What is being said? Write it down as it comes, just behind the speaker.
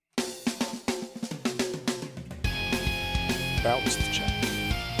Bounce the check.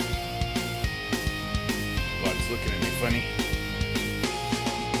 Bud's looking at me funny.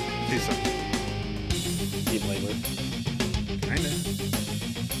 See something. Deep labor. Kinda.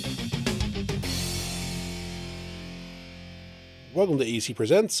 Welcome to EC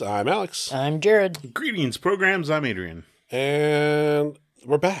Presents. I'm Alex. I'm Jared. Greetings, programs. I'm Adrian. And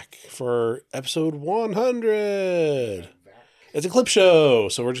we're back for episode 100. It's a clip show,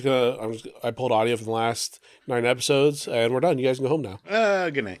 so we're just gonna. I pulled audio from the last 9 episodes, and we're done. You guys can go home now.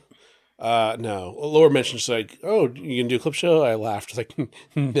 Good night. No. Laura mentioned, she's like, "Oh, you can do a clip show?" I laughed. I was like,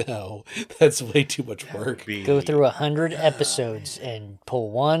 "No, that's way too much work." Go through 100 episodes and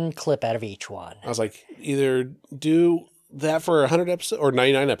pull one clip out of each one. I was like, either do that for 100 episodes or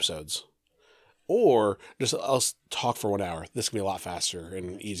 99 episodes, or just I'll talk for 1 hour. This can be a lot faster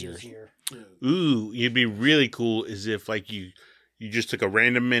and easier. Ooh, you'd be really cool is if like you just took a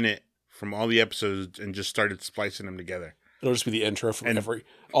random minute from all the episodes and just started splicing them together. It'll just be the intro from every.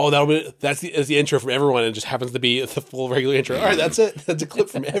 Oh, that's the intro from everyone, and it just happens to be the full regular intro. All right, that's it. That's a clip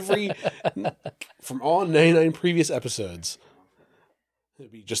from from all 99 previous episodes.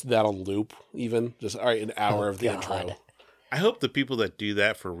 It'd be just that on loop, even just all right, an hour of the intro. I hope the people that do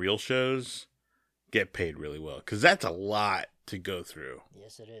that for real shows get paid really well, because that's a lot to go through.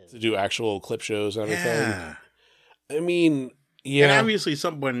 Yes, it is. To do actual clip shows and everything. Yeah. I mean, yeah. And obviously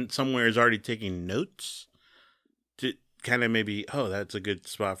someone somewhere is already taking notes to kind of maybe, oh, that's a good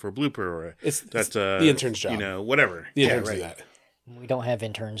spot for a blooper, or it's that's the intern's job. You know, whatever. The interns right. do that. We don't have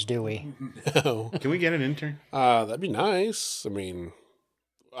interns, do we? No. Can we get an intern? That'd be nice. I mean,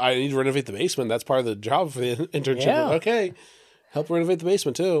 I need to renovate the basement. That's part of the job for the internship. Yeah. Okay. Help renovate the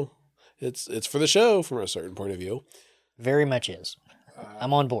basement too. It's for the show from a certain point of view. Very much is.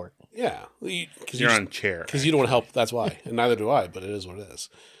 I'm on board. Yeah. Because You're on chair. Because you don't want to help. That's why. And neither do I, but it is what it is.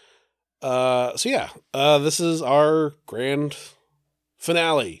 So yeah, this is our grand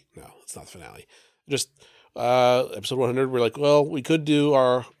finale. No, it's not the finale. Just episode 100. We're like, well, we could do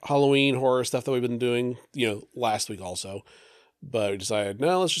our Halloween horror stuff that we've been doing, last week also. But we decided,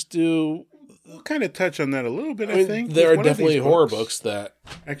 no, let's just do. We'll kind of touch on that a little bit, I mean, think. there are One of definitely these horror books that.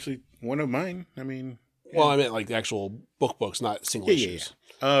 Actually, one of mine. I mean. Well, I meant like the actual books, not single issues.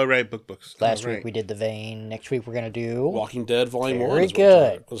 Oh, right, books. Last week we did The Vein. Next week we're going to do Walking Dead Volume 1. Very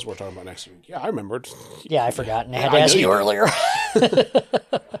good. This is what we're talking about next week. Yeah, I remembered. Yeah, I forgot. And I had to ask you earlier.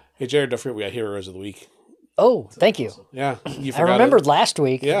 Hey, Jared, don't forget we got Heroes of the Week. Oh, thank you. Yeah, you I forgot remembered last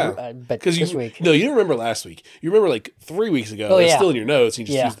week. Yeah, but this week. No, you didn't remember last week. You remember like 3 weeks ago. Oh, It's yeah. still in your notes. And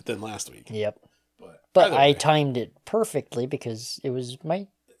you just used it then last week. Yep. But But I timed it perfectly because it was my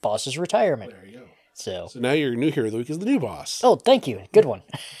boss's retirement. There you go. So now your new Hero of the Week is the new boss. Oh, thank you. Good one.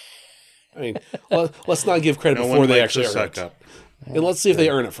 I mean, let's not give credit No before one they likes actually to earn suck it. up. And let's see if they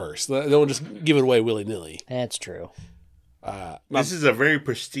earn it first. Don't just give it away willy-nilly. That's true. This is a very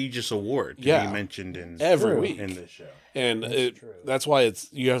prestigious award to be mentioned in every week in this show. And that's why it's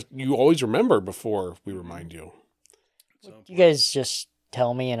you always remember before we remind you. You guys just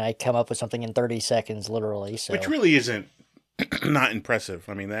tell me and I come up with something in 30 seconds, literally. So Which really isn't not impressive.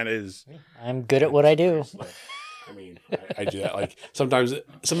 I mean, that is... I'm good at what I do. I mean, I do that. Like sometimes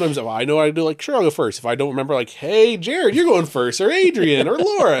if I know I do, like, sure, I'll go first. If I don't remember, like, hey, Jared, you're going first, or Adrian, or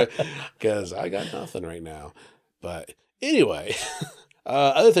Laura, because I got nothing right now. But anyway,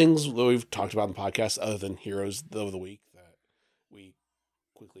 other things that we've talked about in the podcast, other than Heroes of the Week that we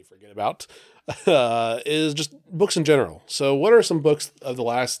quickly forget about, is just books in general. So what are some books of the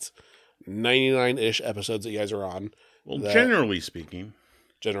last 99-ish episodes that you guys are on? Well, generally speaking.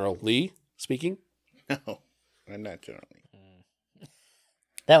 Generally speaking? No, not generally.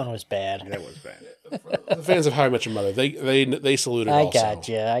 That one was bad. That was bad. The fans of How I Met Your Mother, they saluted also.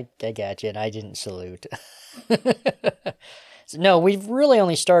 I got you, and I didn't salute. So, no, we've really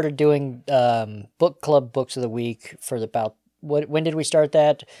only started doing book club books of the week for about when did we start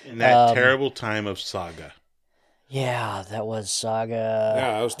that? In that terrible time of Saga. Yeah, that was Saga.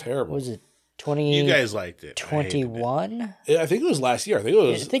 Yeah, that was terrible. Was it 20? You guys liked it. 21? I think it was last year. I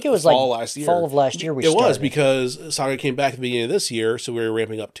think it was fall last year. Fall of last year. It was because Saga came back at the beginning of this year, so we were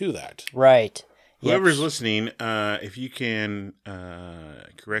ramping up to that. Right. Whoever's listening, if you can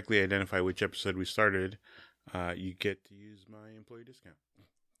correctly identify which episode we started, you get to use my employee discount.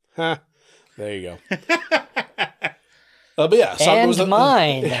 Huh. There you go. But yeah, Saga and was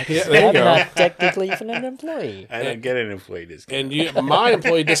mine. Yeah, there you I'm go. not technically even an employee. I don't get an employee discount. And you get my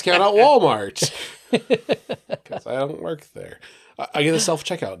employee discount at Walmart because I don't work there. I get a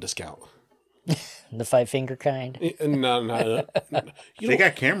self-checkout discount. The 5-finger kind. No. They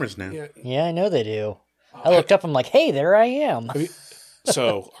got cameras now. Yeah. Yeah, I know they do. I looked up. I'm like, hey, there I am.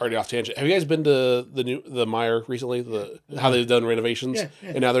 So already off tangent. Have you guys been to the Meijer recently? How they've done renovations, Yeah.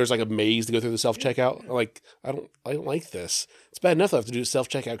 and now there's like a maze to go through the self checkout. Like I don't like this. It's bad enough I have to do self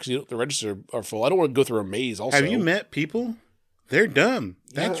checkout because the registers are full. I don't want to go through a maze. Also, Have you met people? They're dumb.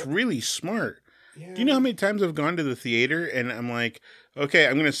 That's Yeah. really smart. Yeah. Do you know how many times I've gone to the theater and I'm like, okay,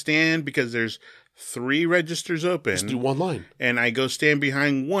 I'm going to stand because there's 3 registers open. Just do one line. And I go stand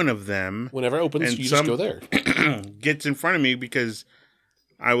behind one of them. Whenever it opens, And you just go there. Gets in front of me because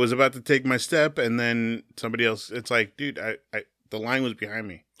I was about to take my step, and then somebody else. It's like, dude, the line was behind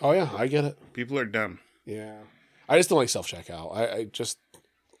me. Oh yeah, I get it. People are dumb. Yeah, I just don't like self checkout. I just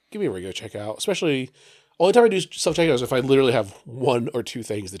give me a regular checkout. Especially, only time I do self checkout is if I literally have 1 or 2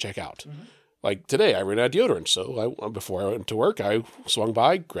 things to check out. Mm-hmm. Like today, I ran out of deodorant, so before I went to work, I swung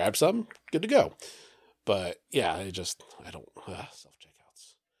by, grabbed some, good to go. But yeah, I don't self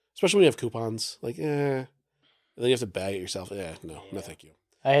checkouts, especially when you have coupons. Like, and then you have to bag it yourself. No, thank you.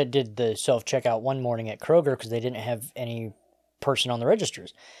 I did the self checkout one morning at Kroger because they didn't have any person on the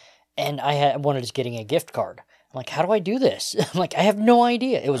registers, and I wanted to getting a gift card. I'm like, how do I do this? I'm like, I have no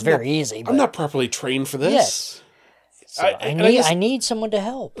idea. It was very easy. But I'm not properly trained for this. Yes. So I need someone to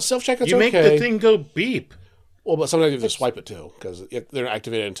help. Self checkout's You make okay. the thing go beep. Well, but sometimes you have to swipe it too because they're not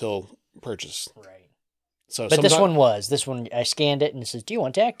activated until purchase. Right. So, But this one I scanned it and it says, "Do you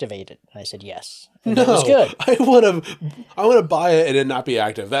want to activate it?" And I said, "Yes." And no, that was good. I want to buy it and it not be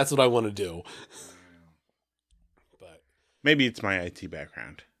active. That's what I want to do. But Maybe it's my IT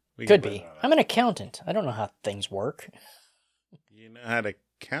background. We Could can be. blame it on I'm an accountant. I don't know how things work. that. You know how to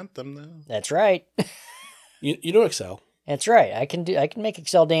count them, though. That's right. you know Excel. That's right. I can make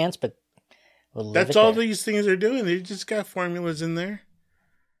Excel dance, but we'll leave That's it all there. these things are doing. They just got formulas in there.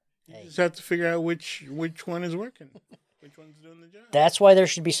 You just have to figure out which one is working, which one's doing the job. That's why there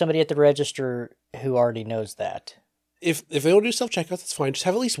should be somebody at the register who already knows that. If they don't do self checkouts, that's fine. Just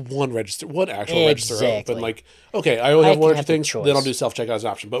have at least one actual register Exactly. open. Like, okay, I only have I one or can two have the things, choice. then I'll do self checkout as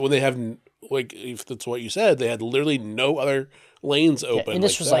an option. But when they have, like, if that's what you said, they had literally no other lanes Yeah, open. and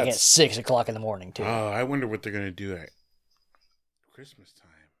this was like at that's- 6 o'clock in the morning too. Oh, I wonder what they're gonna do at Christmas time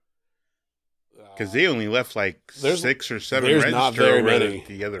because they only left like There's- 6 or 7 there's register not very over many. at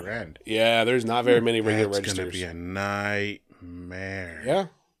the other end. Yeah, there's not very many regular That's gonna registers. be a nightmare. Yeah,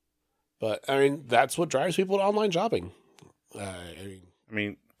 but I mean that's what drives people to online shopping. I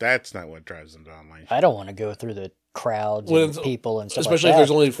mean, that's not what drives them to online. I don't want to go through the crowds When and it's- people and stuff especially like if there's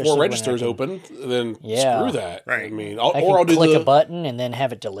that, only especially 4 when I registers can- open, then Yeah. screw that. Right. I mean, I can I'll do click the a button and then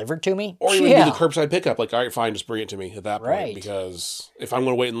have it delivered to me. or even Yeah. do the curbside pickup. Like, all right, fine, just bring it to me at that point. Right. Because if I'm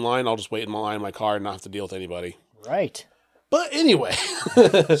going to wait in line, I'll just wait in line in my car and not have to deal with anybody. Right. But anyway,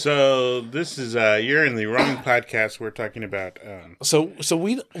 So this is you're in the wrong podcast. We're talking about. so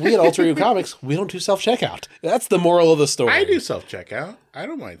we at Alter Ego Comics, we don't do self checkout. That's the moral of the story. I do self checkout. I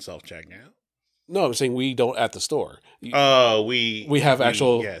don't mind self checkout. No, I'm saying we don't at the store. Oh, We have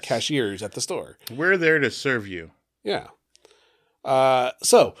actual yes. cashiers at the store. We're there to serve you. Yeah.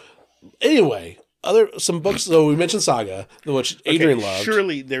 So anyway, some books. So we mentioned Saga, which Adrian loved.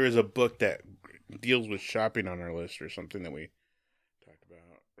 Surely there is a book that deals with shopping on our list or something that we talked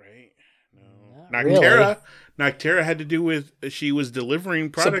about, right? No. Not Noctera. Noctera had to do with she was delivering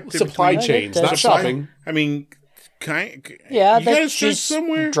product in Supply between- chains, not That's shopping. I mean, Yeah, you gotta that start she's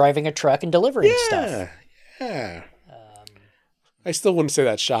somewhere. driving a truck and delivering stuff. Yeah. I still wouldn't say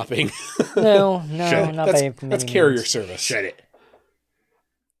that's shopping. No, Shut it. not that's by that's many carrier means. service. Shut it.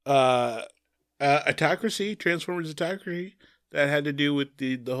 Uh, Autocracy, Transformers Autocracy, that had to do with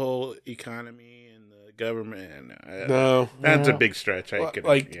the whole economy and the government. no. That's a No. big stretch. Well,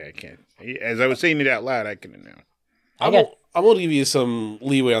 I can't. As I was saying it out loud, I couldn't know. I'm going to give you some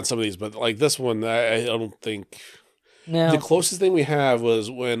leeway on some of these, but like this one, I don't think. No. The closest thing we have was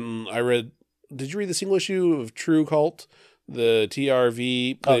when I read. Did you read the single issue of True Cult? The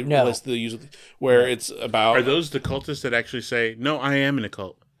TRV, Oh, no. list the user, where it's about. Are those the cultists that actually say, "No, I am in a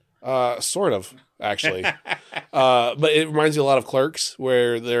cult"? Sort of, actually. But it reminds me a lot of Clerks,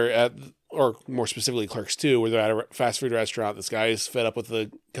 where they're at, or more specifically Clerks 2, where they're at a fast food restaurant. This guy is fed up with the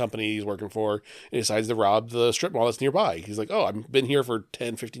company he's working for, and he decides to rob the strip mall that's nearby. He's like, oh, I've been here for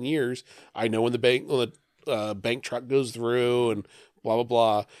 10, 15 years. I know when the bank truck goes through and blah, blah,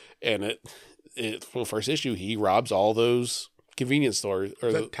 blah. And for the first issue, he robs all those convenience stores. Or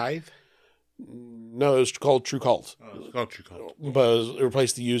Is that Tithe? no, it was called True Cult. Oh, it's called True Cult. But it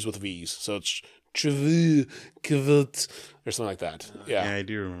replaced the U's with V's. So it's Kivut or something like that. Yeah, Yeah. I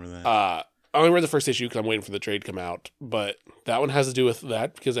do remember that. I only read the first issue because I'm waiting for the trade to come out. But that one has to do with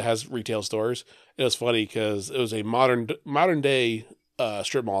that because it has retail stores. It was funny because it was a modern day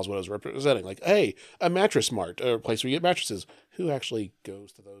strip mall is what it was representing. Like, hey, a mattress mart, a place where you get mattresses. who actually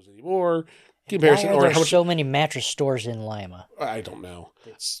goes to those anymore? Why Comparison, are or there how much? so many mattress stores in Lima? I don't know.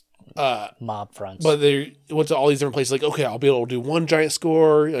 It's Uh, mob fronts. but they went to all these different places. Like, okay, I'll be able to do one giant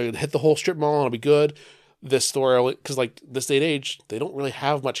store, hit the whole strip mall, and I'll be good. This store, because like this day and age, they don't really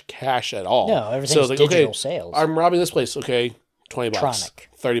have much cash at all. no, everything's so it's like, digital okay, sales. I'm robbing this place. Okay, $20, Tronic.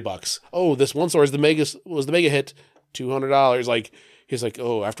 $30. Oh, this one store was the mega hit, $200. Like he's like,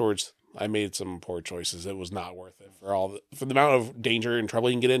 oh, afterwards I made some poor choices. It was not worth it for the amount of danger and trouble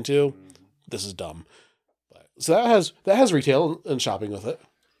you can get into. This is dumb. But, so that has retail and shopping with it.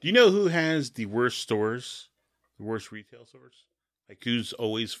 Do you know who has the worst stores? The worst retail stores? Like who's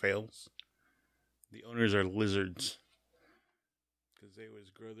always fails? The owners are lizards. Because they always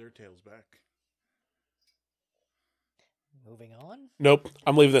grow their tails back. Moving on. Nope,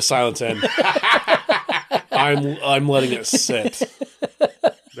 I'm leaving the silence in. I'm letting it sit.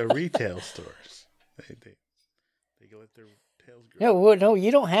 The retail stores. They let their tails grow. No,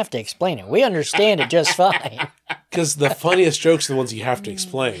 you don't have to explain it. We understand it just fine. Because the funniest jokes are the ones you have to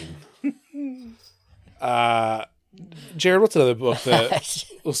explain. Jared, what's another book that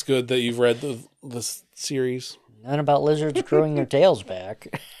was good that you've read this series? None about lizards growing their tails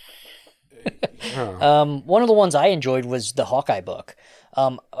back. Huh. One of the ones I enjoyed was the Hawkeye book.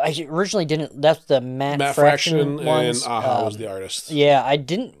 I originally didn't. That's the Matt Fraction Fraction ones. and Aha was the artist. Yeah, I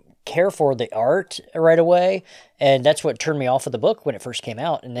didn't care for the art right away, and that's what turned me off of the book when it first came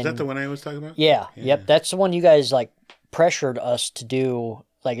out. And then, Is that the one I was talking about? yeah, yep, that's the one you guys like pressured us to do.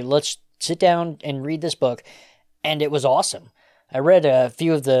 Like, let's sit down and read this book, and it was awesome. I read a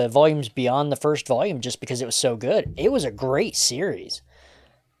few of the volumes beyond the first volume just because it was so good. It was a great series.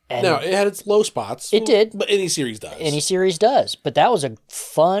 And Now, it had its low spots. It did. But any series does. any series does, but that was a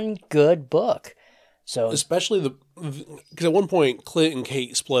fun, good book. So Especially because at one point, Clint and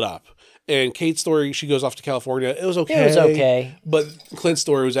Kate split up. And Kate's story, she goes off to California. It was okay. it was okay. But Clint's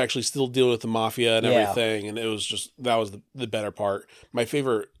story was actually still dealing with the mafia and Yeah. everything. And it was just, that was the better part. My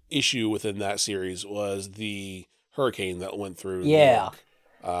favorite issue within that series was the hurricane that went through. New Yeah. York.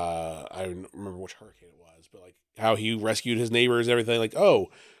 I don't remember which hurricane it was, but like how he rescued his neighbors and everything. Like, oh,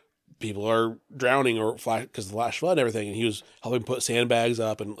 people are drowning or because of the flash flood and everything. And he was helping put sandbags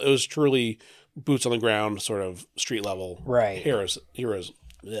up. And it was truly boots on the ground, sort of street level. Right. Heroes.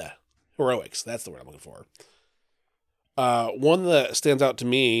 Yeah. Heroics. That's the word I'm looking for. One that stands out to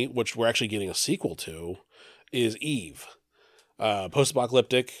me, which we're actually getting a sequel to, is Eve.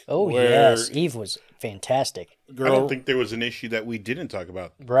 Post-apocalyptic. Oh, where yes. Eve was fantastic. Girl, I don't think there was an issue that we didn't talk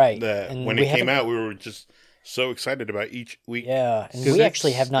about. Right. That And when we it came haven't- out, we were just so excited about each week. Yeah, and 'Cause we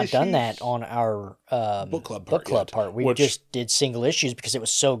actually it's have not done that issues. on our book club part. We which just did single issues because it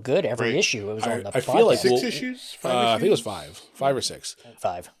was so good. Every Right. issue it was on the I feel like podcast. Six Well, issues? Five I think it was issues? five or six.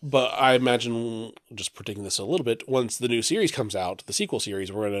 5. But I imagine, just predicting this a little bit, once the new series comes out, the sequel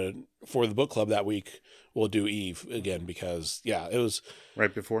series, we're gonna, for the book club that week, we'll do Eve again because it was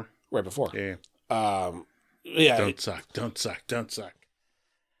Right before? right before. Yeah. Yeah, Don't suck.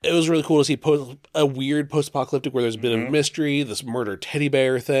 it was really cool to see a weird post-apocalyptic where there's a bit of mystery, this murder teddy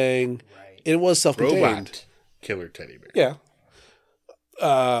bear thing. Right. It was self-contained. Robot killer teddy bear. Yeah.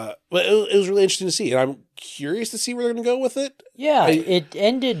 But it was really interesting to see, and I'm curious to see where they're going to go with it. Yeah, it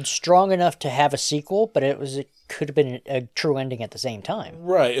ended strong enough to have a sequel, but it could have been a true ending at the same time.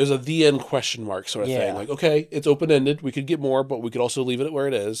 Right. It was a the end question mark sort of Yeah. thing. Like, okay, it's open-ended. We could get more, but we could also leave it where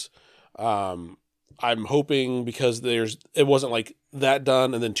it is. I'm hoping because it wasn't like that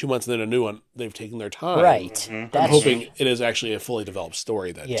done and then 2 months and then a new one. They've taken their time. Right. I'm That's hoping it is actually a fully developed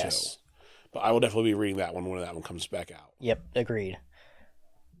story then Yes. too. But I will definitely be reading that one when that one comes back out. Yep, agreed.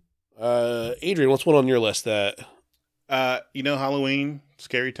 Adrian, what's one on your list that Halloween,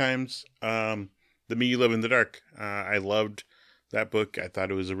 Scary Times, The Me You Love in the Dark. I loved that book. I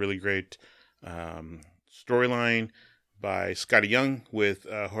thought it was a really great storyline by Scotty Young with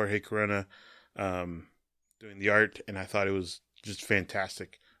Jorge Corona doing the art, and I thought it was just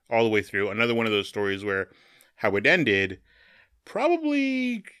fantastic all the way through. Another one of those stories where how it ended,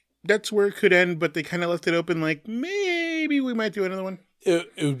 probably that's where it could end, but they kind of left it open like maybe we might do another one. it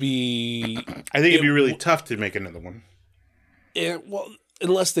would be I think it'd be really tough to make another one. well,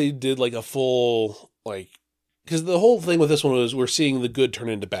 unless they did like a full because the whole thing with this one was we're seeing the good turn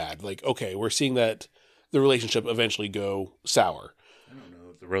into bad. Like, okay, we're seeing that the relationship eventually go sour. I don't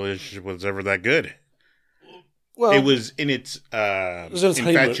know if the relationship was ever that good. Well, It was in its was in its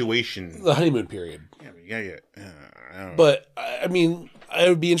infatuation. the honeymoon period. Yeah. I don't know. But I mean, it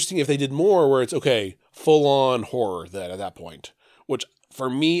would be interesting if they did more where it's okay, full on horror then at that point. Which for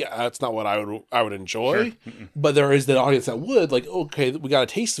me, that's not what I would enjoy. Sure. But there is that audience that would like, okay, we got a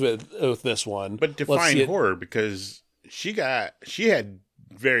taste of it with this one. But Let's see define it. horror because she had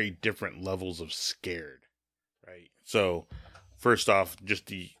very different levels of scared, right? So first off, just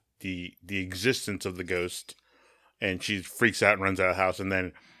the existence of the ghost, and she freaks out and runs out of the house, and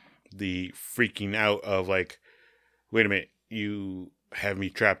then the freaking out of like, wait a minute, you have me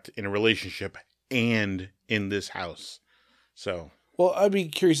trapped in a relationship and in this house. So, well, I'd be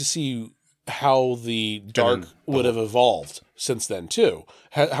curious to see how the dark would have evolved since then too.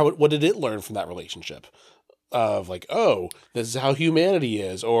 What did it learn from that relationship? Of like, oh, this is how humanity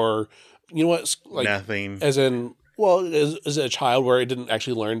is, or you know what, like nothing. As in, well, is it a child where it didn't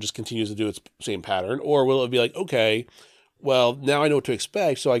actually learn, just continues to do its same pattern, or will it be like, okay, well, now I know what to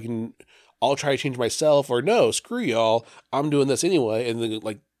expect, so I'll try to change myself, or no, screw y'all, I'm doing this anyway, and then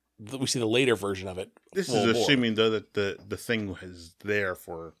like we see the later version of it. This is assuming though that the thing was there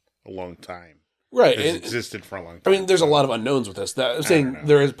for a long time. Right. It's existed for a long time. I mean, there's a lot of unknowns with this. I'm saying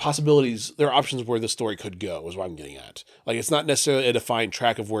there is possibilities, there are options where the story could go, is what I'm getting at. Like, it's not necessarily a defined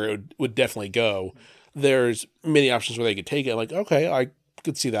track of where it would definitely go. There's many options where they could take it. Like, okay, I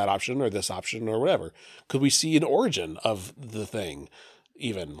could see that option or this option or whatever. Could we see an origin of the thing?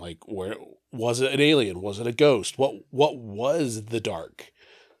 Even like, where was it an alien? Was it a ghost? What was the dark?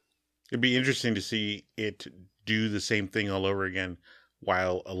 It'd be interesting to see it do the same thing all over again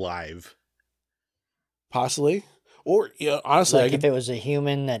while alive. Possibly. Or, honestly, like if it was a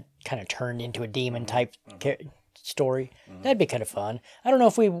human that kind of turned into a demon type story, that'd be kind of fun. I don't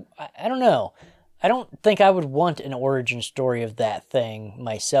know. I don't know. I don't think I would want an origin story of that thing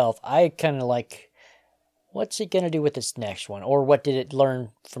myself. I kind of like, what's it going to do with this next one? Or what did it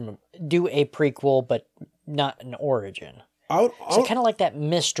learn from, do a prequel, but not an origin. So I kind of like that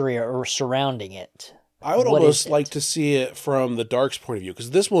mystery or surrounding it. I would almost like to see it from the Dark's point of view,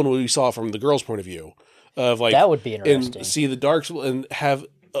 because this one we saw from the girl's point of view. Of like, that would be interesting. And see the Darks and have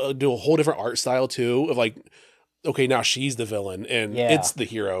do a whole different art style too. Of like, okay, now she's the villain and it's the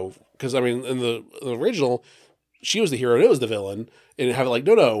hero. Because I mean, in the original, she was the hero and it was the villain. And have it like,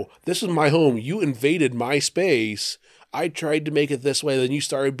 no, this is my home. You invaded my space. I tried to make it this way. Then you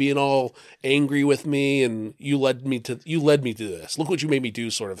started being all angry with me, and you led me to this. Look what you made me do,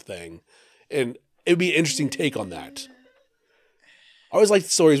 sort of thing. And it'd be an interesting take on that. I always like the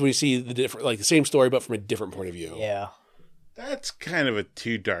stories when you see the different, like the same story, but from a different point of view. Yeah. That's kind of a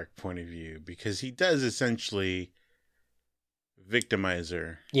too dark point of view, because he does essentially victimize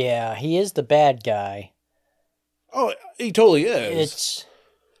her. Yeah, he is the bad guy. Oh, he totally is.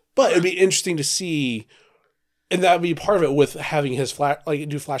 But it'd be interesting to see, and that would be part of it with having his do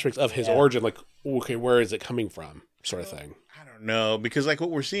flashbacks of his origin, like, okay, where is it coming from, sort of thing. I don't know, because like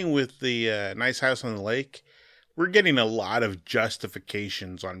what we're seeing with the Nice House on the Lake, we're getting a lot of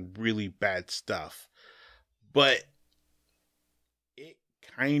justifications on really bad stuff, but it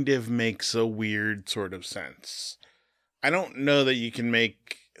kind of makes a weird sort of sense. I don't know that you can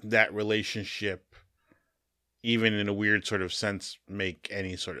make that relationship, even in a weird sort of sense, make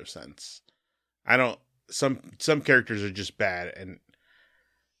any sort of sense. Some characters are just bad, and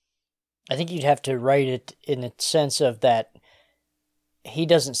I think you'd have to write it in the sense of that he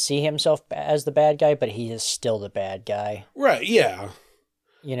doesn't see himself as the bad guy, but he is still the bad guy. Right, yeah.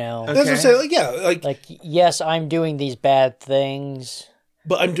 You know? Okay. That's what I'm saying. Like, yeah. Like, yes, I'm doing these bad things.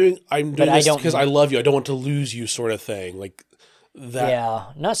 But I'm doing this because I love you. I don't want to lose you, sort of thing. Like that.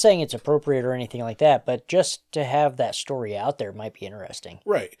 Yeah. Not saying it's appropriate or anything like that, but just to have that story out there might be interesting.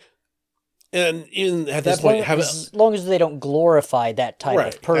 Right. And in at that point, as long as they don't glorify that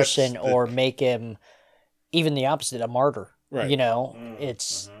type of person or make him even the opposite, a martyr. Right. You know,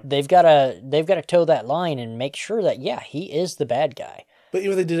 they've got to toe that line and make sure that he is the bad guy. But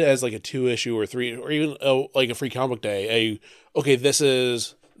even if they did it as like a 2-issue or 3, or even like a free comic book day, this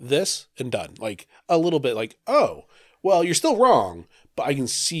is this and done. Like a little bit like, oh, well, you're still wrong, but I can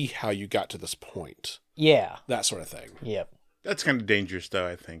see how you got to this point. Yeah. That sort of thing. Yep. That's kind of dangerous, though,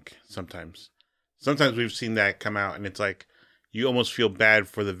 I think, sometimes. Sometimes we've seen that come out, and it's like you almost feel bad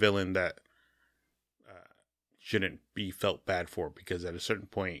for the villain that shouldn't be felt bad for, because at a certain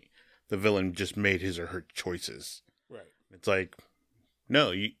point, the villain just made his or her choices. Right. It's like,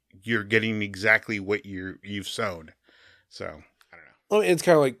 no, you're getting exactly what you've sown. So, I don't know. Well, it's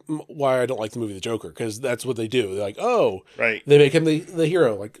kind of like why I don't like the movie The Joker, because that's what they do. They're like, oh, right. They make him the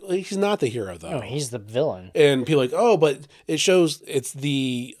hero. Like, he's not the hero, though. No, he's the villain. And people are like, oh, but it shows it's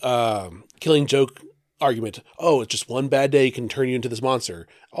the Killing Joke argument. Oh, it's just one bad day can turn you into this monster.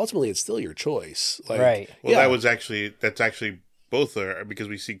 Ultimately, it's still your choice. Like, right. Well, that's actually both are, because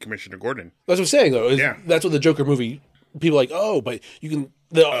we see Commissioner Gordon. That's what I'm saying, though. That's what the Joker movie, people are like, oh, but you can,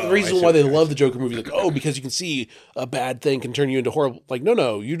 the reason why they love the Joker movie is like, oh, because you can see a bad thing can turn you into horrible. Like,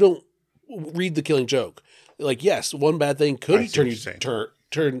 no, you don't read The Killing Joke. Like, yes, one bad thing I could see turn what you you're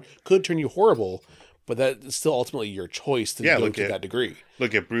saying. turn you horrible, but that's still ultimately your choice to go look to at- that degree.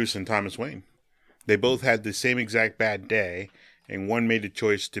 Look at Bruce and Thomas Wayne. They both had the same exact bad day, and one made a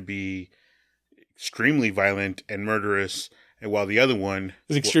choice to be extremely violent and murderous, and while the other one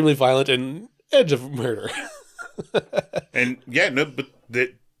It's extremely violent and edge of murder. but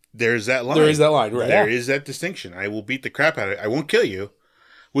there's that line. There is that line, right? There is that distinction. I will beat the crap out of it. I won't kill you,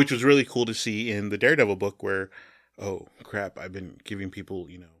 which was really cool to see in the Daredevil book where, oh crap, I've been giving people,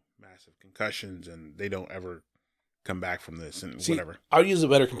 massive concussions and they don't ever come back from this and See, whatever. I would use a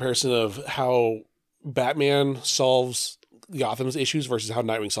better comparison of how Batman solves Gotham's issues versus how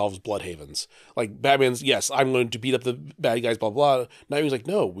Nightwing solves Bloodhaven's. Like, Batman's, yes, I'm going to beat up the bad guys, blah, blah. Nightwing's like,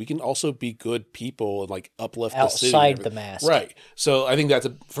 no, we can also be good people and, like, uplift the city. Outside the mask. Right. So I think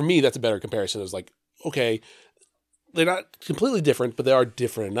for me, that's a better comparison. It's like, okay, they're not completely different, but they are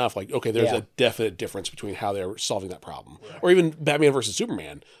different enough. Like, okay, there's Yeah. a definite difference between how they're solving that problem. Or even Batman versus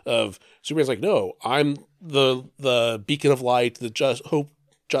Superman. Superman's like, no, I'm the beacon of light, the hope,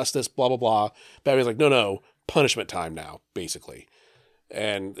 justice, blah, blah, blah. Batman's like, no, punishment time now, basically.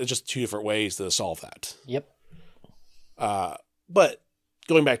 And it's just two different ways to solve that. Yep. But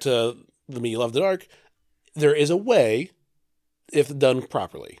going back to the Me Love the Dark, there is a way if done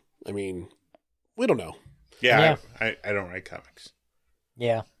properly. I mean, we don't know. Yeah, I don't write comics.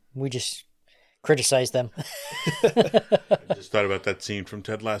 Yeah. We just criticize them. I just thought about that scene from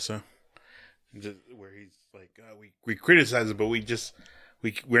Ted Lasso, where he's like, we criticize it, but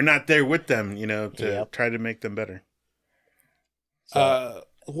we're not there with them, to try to make them better.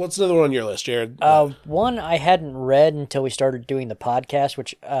 What's another one on your list, Jared? One I hadn't read until we started doing the podcast,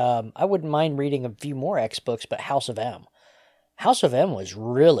 which I wouldn't mind reading a few more X books, but House of M. House of M was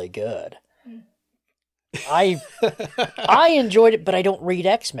really good. I enjoyed it, but I don't read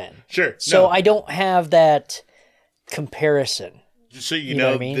X-Men. Sure. So I don't have that comparison. Just so you know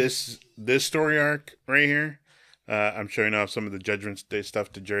know, what I mean? this story arc right here, I'm showing off some of the Judgment Day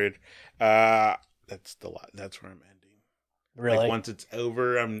stuff to Jared. That's where I'm ending. Really? Like, once it's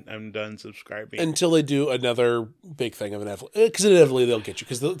over, I'm done subscribing. Until they do another big thing of inevitably, because inevitably they'll get you.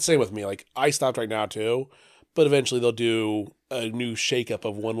 Because same with me, like, I stopped right now too, but eventually they'll do a new shakeup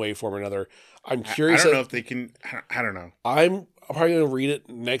of one way, form, or another. I'm curious. I don't know if they can. I don't know. I'm probably going to read it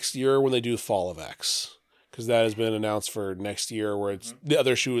next year when they do Fall of X, because that has been announced for next year. Where it's the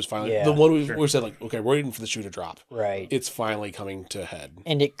other shoe is finally the one we said, like, okay, we're waiting for the shoe to drop. Right. It's finally coming to head.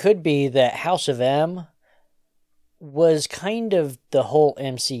 And it could be that House of M was kind of the whole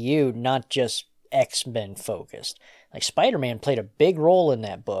MCU, not just X-Men focused. Like, Spider-Man played a big role in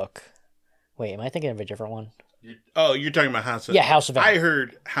that book. Wait, am I thinking of a different one? Oh, you're talking about House of House of M. I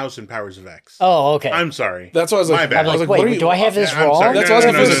heard House and Powers of X. Oh, okay. I'm sorry. That's what I was like. My bad. I was like, what wait, are you, do I have this I'm wrong? sorry. That's what I was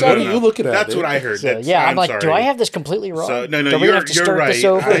No, going to say. What are no. you looking at? That's dude? what I heard. So, I'm like, do I have this completely wrong? So, no, do we have to you're start right. this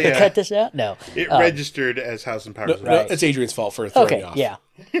over and cut this out? No. It registered as House and Powers of No, X. it's Adrian's fault for throwing me off. Yeah.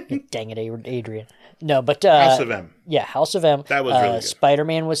 Dang it, Adrian. No, but House of M. Yeah, House of M. That was really good.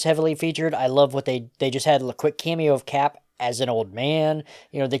 Spider-Man was heavily featured. I love what they just had a quick cameo of Cap as an old man.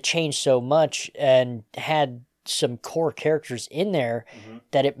 They changed so much and had some core characters in there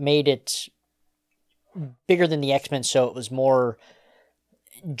that it made it bigger than the X-Men, so it was more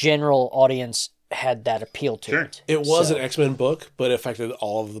general audience had that appeal to it. It was an X-Men book, but it affected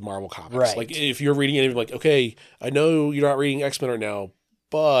all of the Marvel comics. Right. Like, if you're reading it, you're like, okay, I know you're not reading X-Men right now,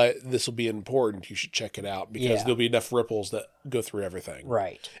 but this will be important. You should check it out because there'll be enough ripples that go through everything.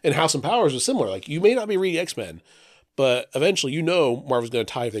 Right. And House and Powers was similar. Like, you may not be reading X-Men, but eventually Marvel's going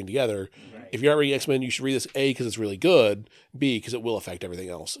to tie everything together. Right. If you're not reading X-Men, you should read this, A, because it's really good, B, because it will affect everything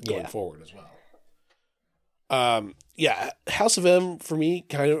else going forward as well. House of M, for me,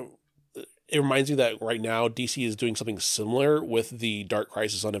 kind of, it reminds me that right now DC is doing something similar with the Dark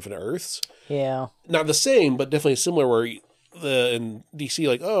Crisis on Infinite Earths. Yeah. Not the same, but definitely similar, where in DC,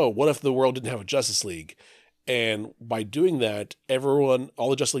 like, oh, what if the world didn't have a Justice League? And by doing that, all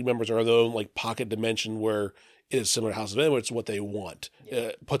the Justice League members are in their own, like, pocket dimension where it is similar to House of M, which is what they want.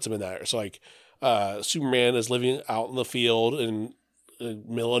 It puts them in there. So, like, Superman is living out in the field in the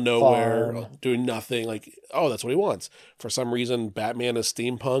middle of nowhere, doing nothing. Like, oh, that's what he wants. For some reason, Batman is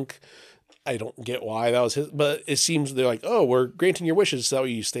steampunk. I don't get why that was his, but it seems they're like, oh, we're granting your wishes so that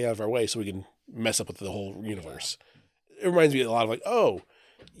way you stay out of our way so we can mess up with the whole universe. It reminds me a lot of, like, oh,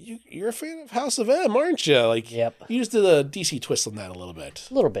 you're a fan of House of M, aren't you? Like, you just did a DC twist on that a little bit.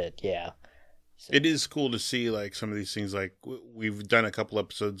 A little bit, yeah. So. It is cool to see, like, some of these things. Like, we've done a couple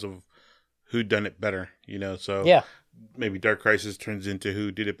episodes of who done it better, so maybe Dark Crisis turns into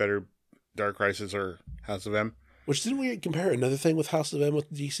who did it better, Dark Crisis or House of M. Which didn't we compare another thing with House of M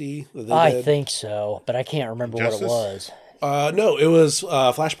with DC that they I did? think so, but I can't remember what Justice? it was. No, it was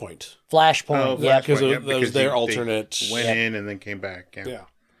Flashpoint. Flashpoint. Oh, Yeah. because Flashpoint, that was their alternate. Went Yep. in and then came back.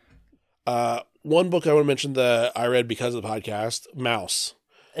 Yeah. One book I want to mention that I read because of the podcast, Mouse.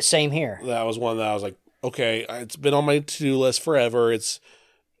 Same here. That was one that I was like, okay, it's been on my to-do list forever. It's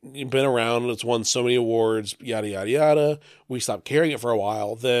been around. It's won so many awards, yada, yada, yada. We stopped carrying it for a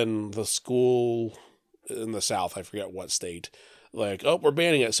while. Then the school in the South, I forget what state, like, oh, we're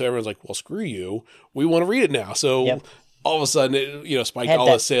banning it. So everyone's like, well, screw you. We want to read it now. So Yep. all of a sudden, it, spiked Had all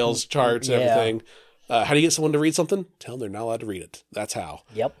that- the sales charts and yeah. everything. How do you get someone to read something? Tell them they're not allowed to read it. That's how.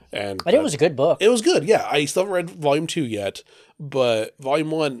 Yep. And But it was a good book. it was good. Yeah. I still haven't read volume 2 yet, but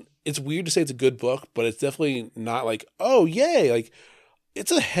volume 1, it's weird to say it's a good book, but it's definitely not like, oh, yay. Like,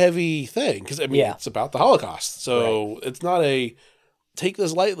 it's a heavy thing because, I mean, Yeah. it's about the Holocaust. So it's not a take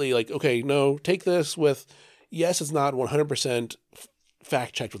this lightly. Like, okay, no, take this with, yes, it's not 100%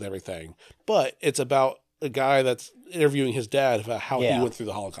 fact checked with everything, but it's about a guy that's interviewing his dad about how he Yeah. went through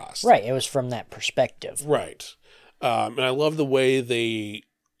the Holocaust. Right. It was from that perspective. Right. And I love the way they,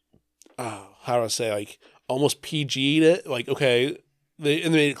 how do I say, like, almost PG'd it. Like, okay, they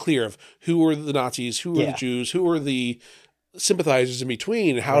made it clear of who were the Nazis, who were the Yeah. Jews, who were the sympathizers in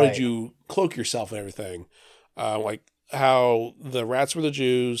between, and how Right. did you cloak yourself and everything. Like, how the rats were the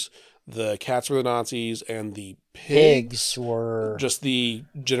Jews, the cats were the Nazis, and the pigs, Pigs were. just the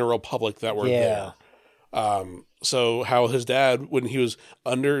general public that were Yeah. there. So how his dad, when he was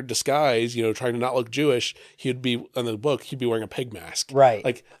under disguise, trying to not look Jewish, he'd be in the book, he'd be wearing a pig mask. Right.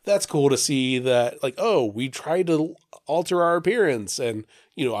 Like, that's cool to see that, like, oh, we tried to alter our appearance. And,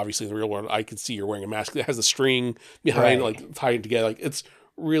 obviously in the real world, I can see you're wearing a mask that has a string behind, Right. like, tying it together. Like, it's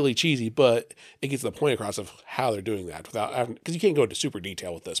really cheesy, but it gets the point across of how they're doing that without having, because you can't go into super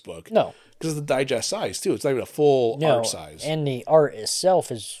detail with this book. No. Because it's the digest size, too. It's not even a full No. art size. And the art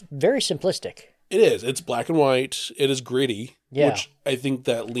itself is very simplistic. It is. It's black and white. It is gritty, Yeah. which I think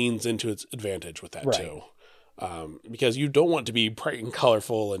that leans into its advantage with that Right. too. Because you don't want to be bright and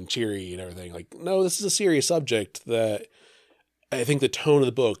colorful and cheery and everything. Like, no, this is a serious subject that I think the tone of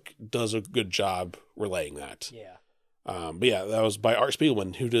the book does a good job relaying that. Yeah. But yeah, that was by Art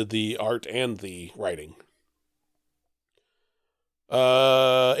Spiegelman, who did the art and the writing.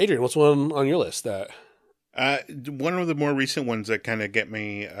 Adrian, what's one on your list that? One of the more recent ones that kind of get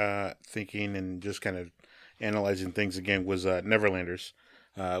me thinking and just kind of analyzing things again was Neverlanders.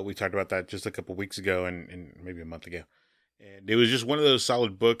 We talked about that just a couple weeks ago and maybe a month ago. And it was just one of those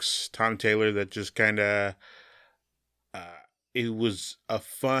solid books, Tom Taylor, that just kind of, it was a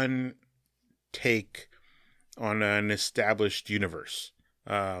fun take on an established universe.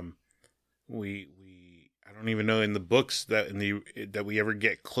 I don't even know in the books that we ever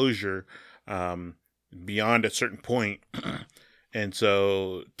get closure, beyond a certain point. And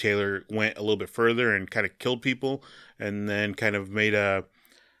so Taylor went a little bit further and kind of killed people and then kind of made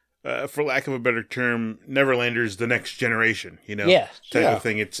for lack of a better term, Neverlanders the next generation, Yeah. type Yeah. of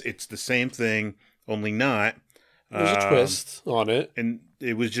thing. It's the same thing, only not. There's a twist on it. And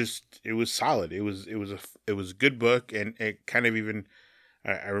it was solid. It was a good book. And it kind of even,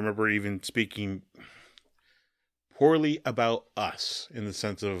 I remember even speaking poorly about us in the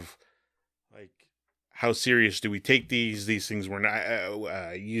sense of, like, how serious do we take these things were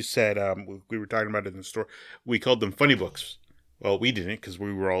not, you said, we were talking about it in the store. We called them funny books. Well, we didn't, because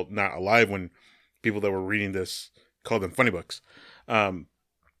we were all not alive when people that were reading this called them funny books.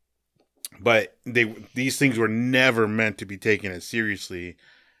 But these things were never meant to be taken as seriously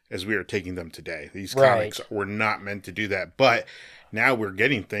as we are taking them today. These comics were not meant to do that. But now we're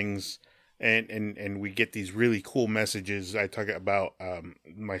getting things and we get these really cool messages. I talk about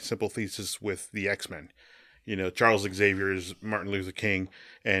my simple thesis with the X-Men. Charles Xavier is Martin Luther King,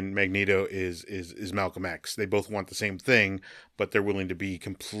 and Magneto is Malcolm X. They both want the same thing, but they're willing to be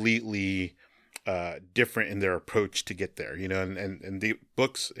completely different in their approach to get there. And the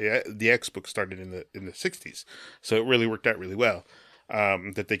books, the X book started in the 60s, so it really worked out really well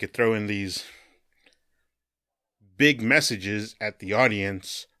that they could throw in these big messages at the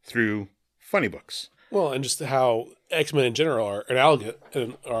audience through funny books. Well, and just how X-Men in general are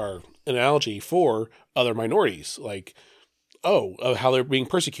an analogy for other minorities, like, of how they're being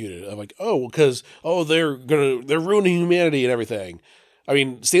persecuted, of like, because they're ruining humanity and everything. I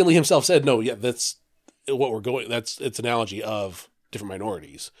mean, Stanley himself said, no, yeah, that's what we're going. It's analogy of different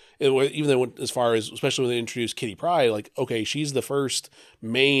minorities. Even though, as far as, especially when they introduced Kitty Pryde, like, okay, she's the first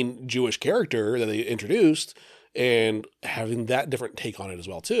main Jewish character that they introduced, and having that different take on it as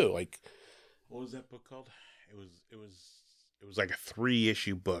well too. Like, what was that book called? It was like a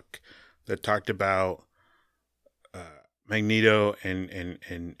 3-issue book that talked about Magneto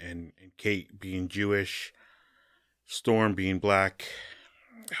and Kate being Jewish, Storm being black.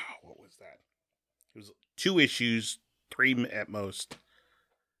 Oh, what was that? It was 2 issues, 3 at most.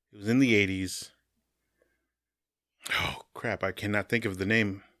 It was in the 80s. Oh, crap. I cannot think of the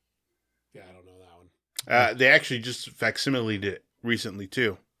name. Yeah, I don't know that one. They actually just facsimiled it recently,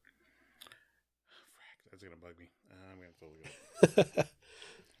 too. That's going to bug me. I'm going to totally go.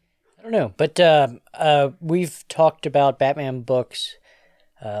 I don't know, but we've talked about Batman books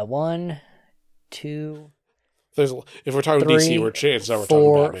 1, 2, If we're talking 3, DC, we're chances are we're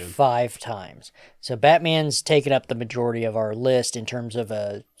 4, talking Batman. 5 times. So Batman's taken up the majority of our list in terms of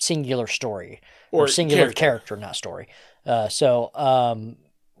a singular story or singular character, not story.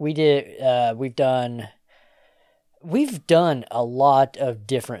 We've done a lot of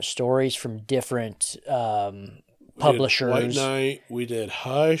different stories from different publishers. White Knight. We did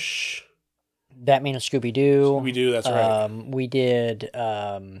Hush. Batman and Scooby-Doo. Scooby-Doo, that's right. We did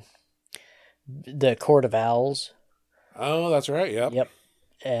the Court of Owls. Oh, that's right. Yep. Yep.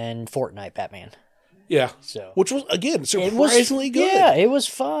 And Fortnite Batman. Yeah. So Which was, again, surprisingly good. Yeah, it was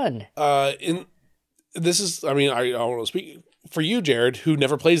fun. I don't want to speak for you, Jared, who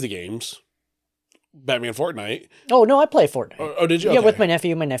never plays the games. Batman Fortnite. Oh, no, I play Fortnite. Oh, did you? Yeah, Okay. with my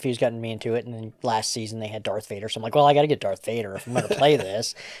nephew. My nephew's gotten me into it, and then last season they had Darth Vader, so I'm like, well, I got to get Darth Vader if I'm going to play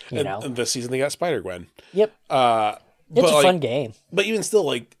this, you know. And this season they got Spider-Gwen. Yep. It's a fun game. But even still,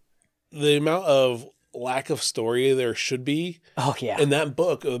 like, the amount of lack of story there should be Oh, yeah. in that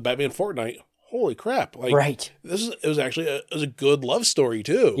book of Batman Fortnite, holy crap. Like, Right. It was actually a good love story,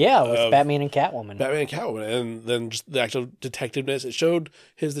 too. Yeah, with of Batman and Catwoman. Batman and Catwoman. And then just the actual detectiveness. It showed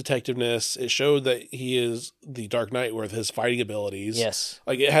his detectiveness. It showed that he is the Dark Knight with his fighting abilities. Yes.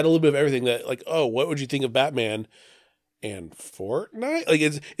 Like, it had a little bit of everything that, like, oh, what would you think of Batman and Fortnite? Like,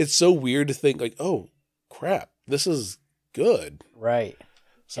 it's so weird to think, like, oh, crap, this is good. Right.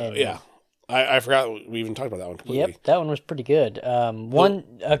 So, And- yeah. I forgot we even talked about that one completely. Yep, that one was pretty good.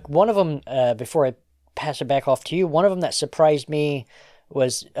 One of them, before I pass it back off to you, one of them that surprised me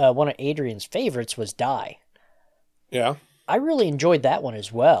was one of Adrian's favorites was Die. Yeah. I really enjoyed that one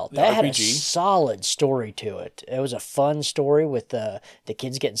as well. The That had a RPG? solid story to it. It was a fun story with the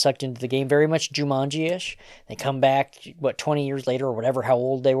kids getting sucked into the game, very much Jumanji-ish. They come back, 20 years later or whatever, how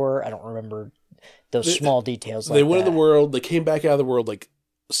old they were. I don't remember those small details like They went in that. the world. They came back out of the world like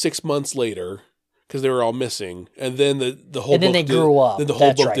 6 months later because they were all missing. And then the whole And then book they grew up. Then the whole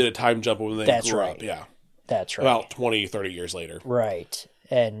That's book right. did a time jump when they That's grew right. up. Yeah. That's right. About 20, 30 years later. Right.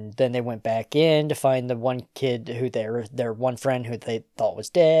 And then they went back in to find the one kid who their one friend who they thought was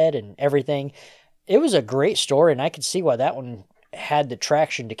dead and everything. It was a great story, and I could see why that one had the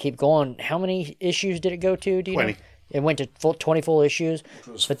traction to keep going. How many issues did it go to? Do you 20. know? It went to 20 full issues.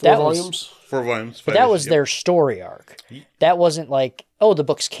 Was But 4 that was- volumes. 4 volumes. But that was their story arc. That wasn't like, oh, the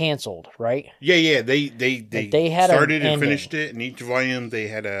book's canceled, right? Yeah. They had an started and ending. finished it. In each volume, they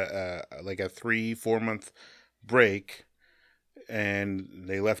had a 3-4 month break, and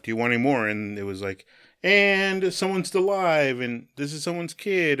they left you wanting more. And it was like, and someone's still alive, and this is someone's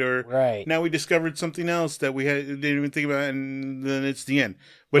kid, or Right. now we discovered something else that we didn't even think about, and then it's the end.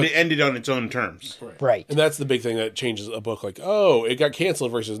 But it ended on its own terms. Right. And that's the big thing that changes a book. Like, oh, it got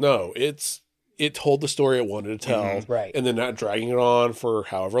canceled versus no. It told the story it wanted to tell. Right. And then not dragging it on for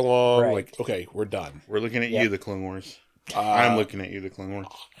however long. Right. Like, okay, we're done. We're looking at Yeah. you, the Clone Wars. I'm looking at you, the Clone Wars.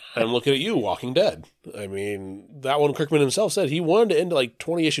 I'm looking at you, Walking Dead. I mean, that one Kirkman himself said he wanted to end like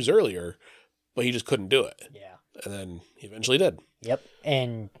 20 issues earlier, but he just couldn't do it. Yeah. And then he eventually did. Yep.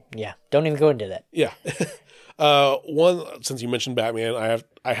 And yeah, don't even go into that. Yeah. One, since you mentioned Batman,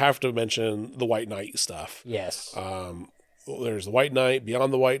 I have to mention the White Knight stuff. Yes. There's the White Knight,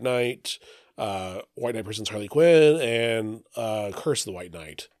 Beyond the White Knight, White Knight presents Harley Quinn, and Curse of the White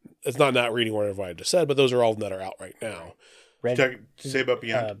Knight. It's not reading whatever I just said, but those are all that are out right now. Say about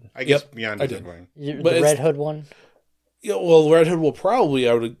Beyond. I guess Beyond I is did. everything. The but it's- Red Hood one? Yeah, well, Red Hood will probably,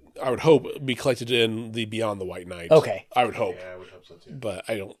 I would hope, be collected in the Beyond the White Knight. Okay. I would hope, Yeah, I would hope so too. but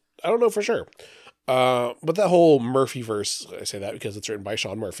I don't know for sure. But that whole Murphy verse, I say that because it's written by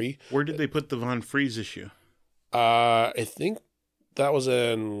Sean Murphy. Where did they put the Von Freeze issue? I think that was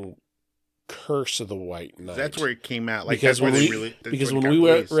in Curse of the White Knight. That's where it came out. Like because that's where when they we, really. That's because where when it we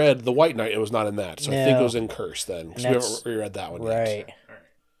got released. read the White Knight, it was not in that. So I think it No. was in Curse then because we And haven't that's- reread that one yet.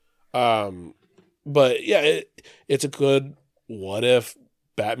 Right. But yeah, it's a good what if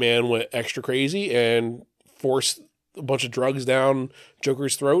Batman went extra crazy and forced a bunch of drugs down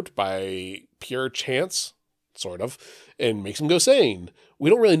Joker's throat by pure chance, sort of, and makes him go sane. We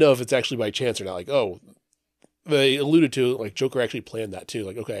don't really know if it's actually by chance or not. Like, oh, they alluded to, like, Joker actually planned that too.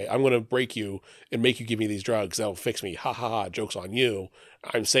 Like, okay, I'm going to break you and make you give me these drugs. That'll fix me. Ha ha ha. Joke's on you.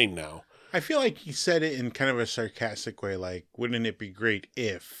 I'm sane now. I feel like he said it in kind of a sarcastic way, like, wouldn't it be great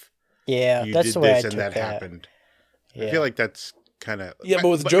if Yeah, you that's did the way I this took and that that. happened? Yeah. I feel like that's kind of... Yeah, but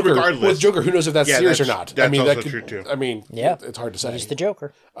with Joker, who knows if that's Yeah, serious or that's- not? that's I mean, also that could, true, too. I mean, Yeah. it's hard to say. He's the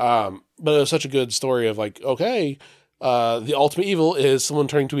Joker. But it was such a good story of like, okay, the ultimate evil is someone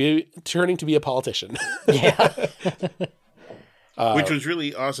turning to be a politician. Yeah. Which was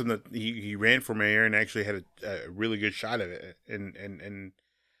really awesome that he ran for mayor and actually had a really good shot of it. And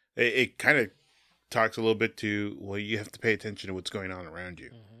it kind of talks a little bit to, well, you have to pay attention to what's going on around you.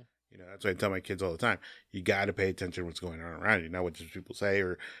 Mm-hmm. You know, that's what I tell my kids all the time. You got to pay attention to what's going on around you, not what just people say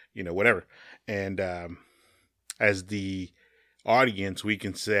or, you know, whatever. And as the audience, we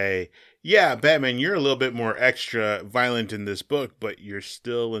can say, yeah, Batman, you're a little bit more extra violent in this book, but you're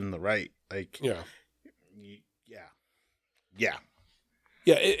still in the right. Like, Yeah. Yeah.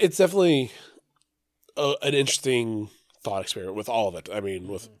 Yeah, it's definitely an interesting thought experiment with all of it. I mean,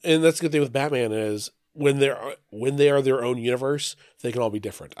 and that's the good thing with Batman is when they are their own universe, they can all be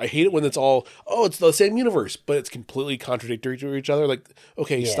different. I hate it when it's all, it's the same universe, but it's completely contradictory to each other. Like,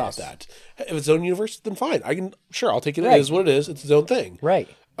 okay, Yes. stop that. If it's its own universe, then fine. I'll take it Right. as what it is. It's its own thing. Right.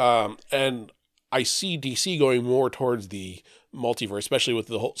 And I see DC going more towards the multiverse, especially with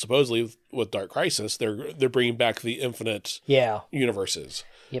the whole, supposedly with Dark Crisis. They're bringing back the infinite Yeah. universes.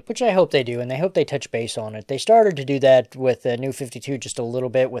 Yep, which I hope they do, and I hope they touch base on it. They started to do that with New 52 just a little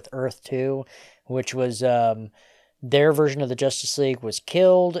bit with Earth 2, which was their version of the Justice League was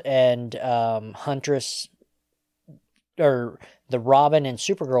killed, and Huntress, or the Robin and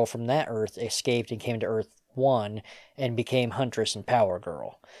Supergirl from that Earth escaped and came to Earth 1 and became Huntress and Power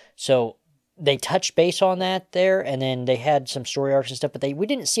Girl. So they touched base on that there, and then they had some story arcs and stuff, but we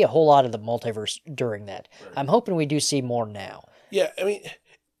didn't see a whole lot of the multiverse during that. Right. I'm hoping we do see more now. Yeah, I mean,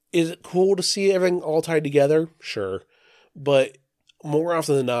 is it cool to see everything all tied together? Sure. But more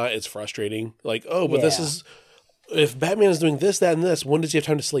often than not, it's frustrating. Like, this is... If Batman is doing this, that, and this, when does he have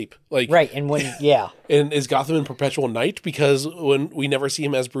time to sleep? Like, right, and when... Yeah. And is Gotham in perpetual night? Because when we never see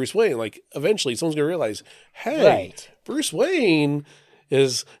him as Bruce Wayne, like, eventually someone's going to realize, hey, right. Bruce Wayne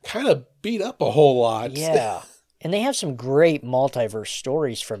is kind of beat up a whole lot. Yeah. And they have some great multiverse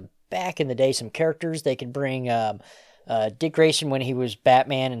stories from back in the day. Some characters they could bring... Dick Grayson, when he was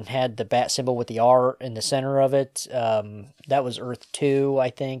Batman and had the bat symbol with the R in the center of it, that was Earth 2, I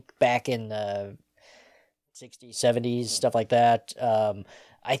think, back in the 60s, 70s, stuff like that.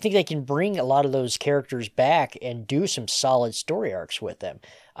 I think they can bring a lot of those characters back and do some solid story arcs with them.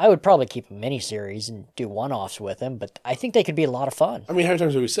 I would probably keep a miniseries and do one-offs with them, but I think they could be a lot of fun. I mean, how many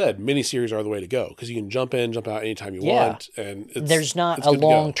times have we said miniseries are the way to go? Because you can jump in, jump out anytime you want. And there's not a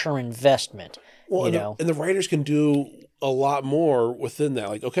long-term investment. Well, you know? And the writers can do a lot more within that.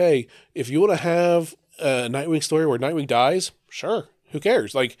 Like, okay, if you want to have a Nightwing story where Nightwing dies, sure, who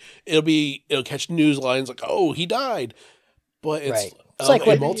cares? Like, it'll catch news lines like, oh, he died. But it's like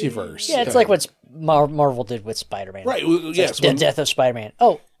a multiverse. Yeah, it's like what Marvel did with Spider-Man. Right, yes. The death of Spider-Man.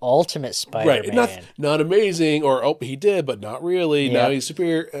 Oh, Ultimate Spider-Man. Right, not amazing, or, he did, but not really. Yeah. Now he's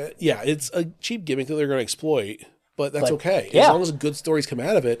superior. It's a cheap gimmick that they're going to exploit. But that's okay. Yeah. As long as good stories come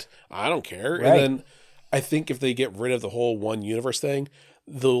out of it, I don't care. Right. And then I think if they get rid of the whole one universe thing,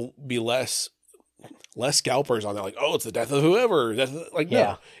 there'll be less scalpers on that. Like, it's the death of whoever.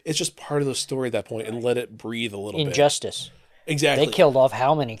 No, it's just part of the story at that point, and let it breathe a little bit. Injustice. Exactly. They killed off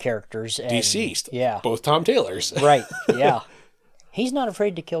how many characters? And, Deceased. Yeah. Both Tom Taylors. Right. Yeah. He's not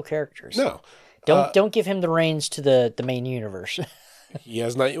afraid to kill characters. No. Don't give him the reins to the main universe. He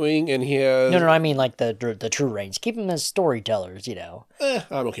has Nightwing, and he has... No, I mean like the true reins. Keep them as storytellers, you know.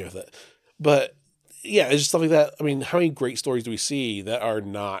 I'm okay with it. But, yeah, it's just stuff like that. I mean, how many great stories do we see that are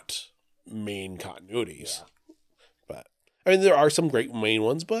not main continuities? Yeah. But, I mean, there are some great main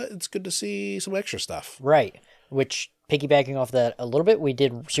ones, but it's good to see some extra stuff. Right. Which, piggybacking off that a little bit, we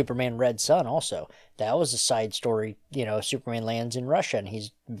did Superman Red Sun also. That was a side story. You know, Superman lands in Russia, and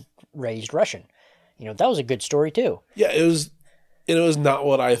he's raised Russian. You know, that was a good story, too. Yeah, it was... And it was not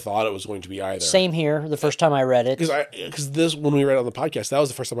what I thought it was going to be either. Same here. The first time I read it, because this, when we read it on the podcast, that was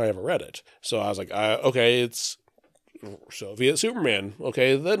the first time I ever read it. So I was like, okay, it's Soviet Superman.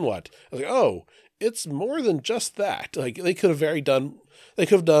 Okay, then what? I was like, it's more than just that. Like they could have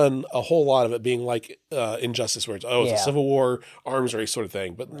done a whole lot of it being like Injustice, where it's a Civil War arms race sort of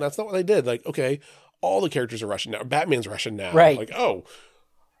thing. But that's not what they did. Like, okay, all the characters are Russian now. Batman's Russian now. Right. Like,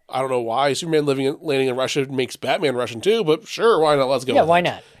 I don't know why Superman landing in Russia makes Batman Russian too, but sure, why not? Let's go. Yeah, why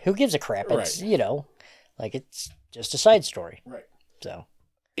not? Who gives a crap? It's, it's just a side story. Right. So,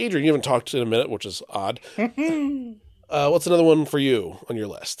 Adrian, you haven't talked in a minute, which is odd. What's another one for you on your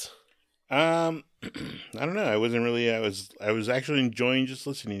list? I don't know. I wasn't really. I was actually enjoying just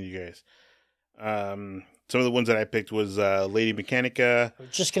listening to you guys. Some of the ones that I picked was Lady Mechanica. I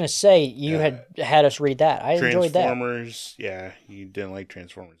was just gonna say you had us read that. I enjoyed that. Transformers. Yeah, you didn't like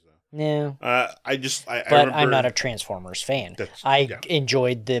Transformers though. No. I But remember, I'm not a Transformers fan. I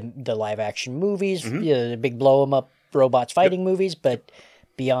enjoyed the live action movies, the big blow 'em up robots fighting movies, but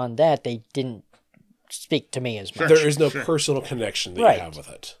beyond that, they didn't speak to me as much. There is no personal connection that you have with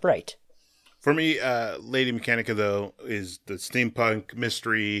it. Right. For me, Lady Mechanica though is the steampunk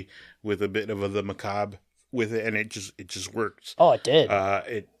mystery with a bit of the macabre with it, and it just works. Oh, it did.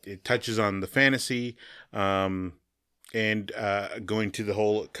 It touches on the fantasy, and going to the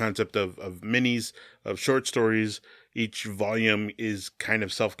whole concept of minis, of short stories. Each volume is kind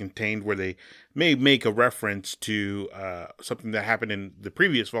of self-contained, where they may make a reference to something that happened in the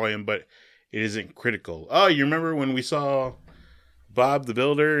previous volume, but it isn't critical. Oh, you remember when we saw Bob the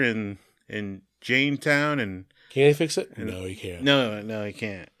Builder in Janetown? And can he fix it? No, he can't. No, he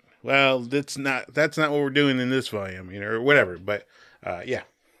can't. Well, that's not what we're doing in this volume, or whatever. But yeah,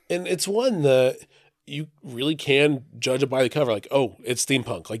 and it's one that you really can judge it by the cover. Like, oh, it's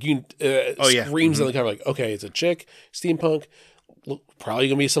steampunk. Like you, screams on the cover. Like, okay, it's a chick, steampunk. Probably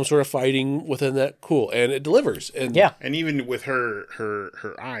gonna be some sort of fighting within that. Cool, and it delivers. And and even with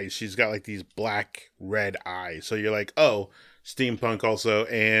her eyes, she's got like these black red eyes. So you're like, oh, steampunk also,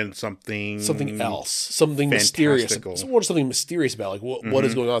 and something else, something mysterious. What is something mysterious about? Like what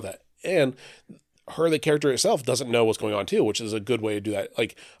is going on with that? And her, the character itself, doesn't know what's going on too, which is a good way to do that.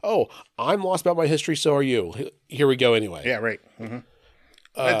 Like, oh, I'm lost about my history, so are you. Here we go anyway. Yeah, right.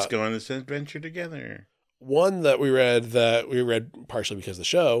 Let's go on this adventure together. One that we read partially because of the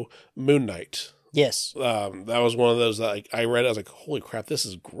show, Moon Knight. Yes. That was one of those that I read. I was like, holy crap, this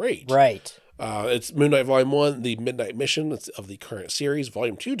is great. Right. It's Moon Knight Volume 1, the Midnight Mission of the current series.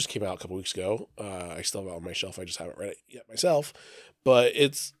 Volume 2 just came out a couple weeks ago. I still have it on my shelf. I just haven't read it yet myself. But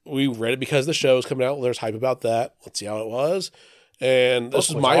we read it because the show is coming out. There's hype about that. Let's see how it was. And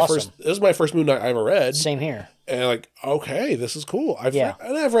this was my first Moon Knight I ever read. Same here. And like, okay, this is cool. I've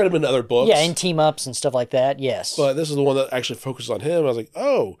read him in other books. Yeah, and team ups and stuff like that. Yes. But this is the one that actually focuses on him. I was like,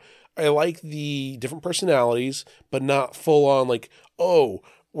 oh, I like the different personalities, but not full on like, oh,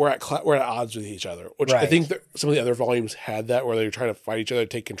 we're at odds with each other. Which I think some of the other volumes had that, where they were trying to fight each other to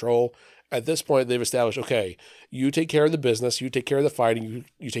take control. At this point, they've established, okay, you take care of the business, you take care of the fighting,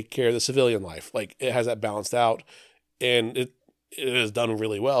 you take care of the civilian life. Like, it has that balanced out, and it is done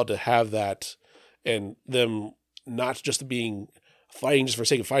really well to have that, and them not just fighting just for the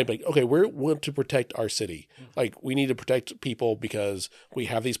sake of fighting, but like, okay, we want to protect our city. Like, we need to protect people because we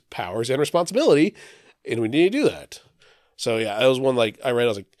have these powers and responsibility, and we need to do that. So yeah, that was one like I read. I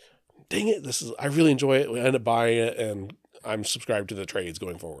was like, dang it, I really enjoy it. We ended up buying it, and I'm subscribed to the trades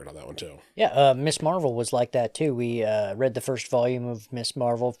going forward on that one too. Yeah, Miss Marvel was like that too. We read the first volume of Miss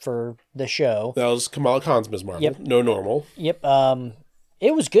Marvel for the show. That was Kamala Khan's Miss Marvel. Yep. No Normal. Yep.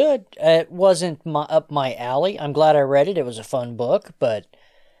 It was good. It wasn't up my alley. I'm glad I read it. It was a fun book, but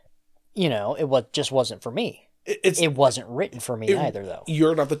it just wasn't for me. It wasn't written for me either, though.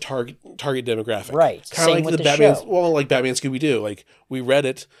 You're not the target demographic, right? Kind of like the Batman. Show. Well, like Batman Scooby Doo. Like, we read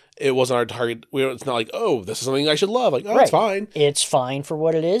it. It wasn't our target. It's not like, oh, this is something I should love. Like, oh, right. It's fine. It's fine for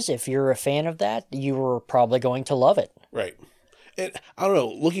what it is. If you're a fan of that, you were probably going to love it. Right. And I don't know.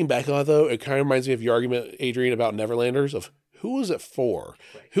 Looking back on it, though, it kind of reminds me of your argument, Adrian, about Neverlanders. Of who is it for?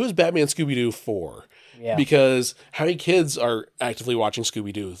 Right. Who is Batman Scooby Doo for? Yeah. Because how many kids are actively watching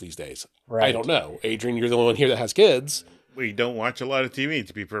Scooby-Doo these days? Right. I don't know. Adrian, you're the only one here that has kids. We don't watch a lot of TV,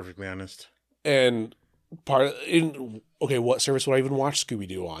 to be perfectly honest. And what service would I even watch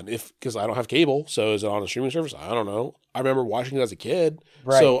Scooby-Doo on? Because I don't have cable, so is it on a streaming service? I don't know. I remember watching it as a kid.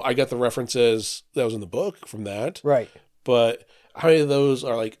 Right. So I got the references that was in the book from that. Right. But how many of those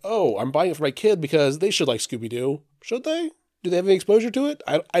are like, oh, I'm buying it for my kid because they should like Scooby-Doo? Should they? Do they have any exposure to it?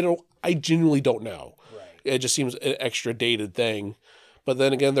 I genuinely don't know. It just seems an extra dated thing. But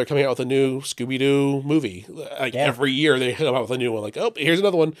then again, they're coming out with a new Scooby-Doo movie. Like every year they come out with a new one. Like, oh, here's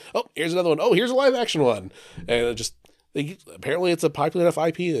another one. Oh, here's another one. Oh, here's a live action one. And apparently it's a popular enough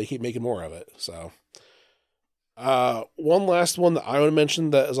IP that they keep making more of it. So one last one that I want to mention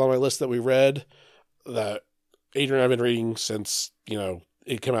that is on my list that we read, that Adrian and I have been reading since,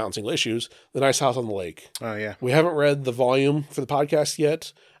 it came out in single issues, The Nice House on the Lake. Oh, yeah. We haven't read the volume for the podcast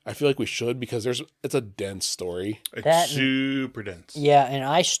yet. I feel like we should, because it's a dense story. It's super dense. Yeah, and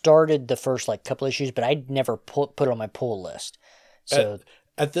I started the first couple issues, but I'd never put it on my pull list. So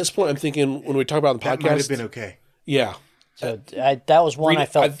at this point, I'm thinking when we talk about the podcast, that might have been okay. Yeah, So that was one Read I it.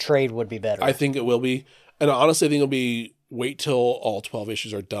 felt trade would be better. I think it will be. And honestly, I think it'll be wait till all 12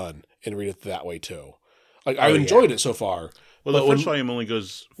 issues are done and read it that way too. Like, I've enjoyed it so far. Well, but the first volume only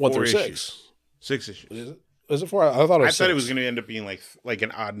goes 1 4 through issues. 6 issues. Is it? Is it 4? I thought it was I thought it 6. was going to end up being like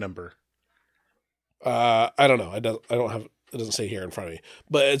an odd number. I don't know. I don't have, it doesn't say here in front of me.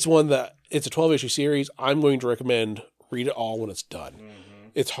 But it's one that, it's a 12 issue series. I'm going to recommend read it all when it's done. Mm-hmm.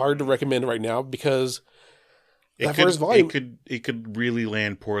 It's hard to recommend right now because that first volume, it could really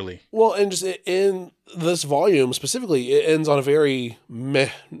land poorly. well, and just in this volume specifically, it ends on a very meh,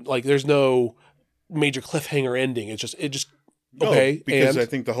 like there's no major cliffhanger ending. It just okay. No, because and I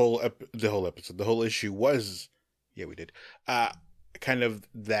think the whole episode, the whole issue was, we did, kind of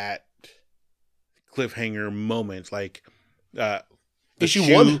that cliffhanger moment, like the issue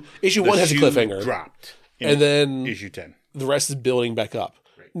shoe- one the has a shoe cliffhanger, dropped, in and then issue 10. the rest is building back up.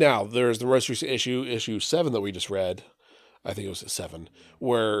 Right. Now there's the most recent issue 7 that we just read. I think it was 7,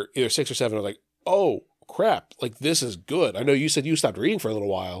 where either 6 or 7 are like, oh crap, like this is good. I know you said you stopped reading for a little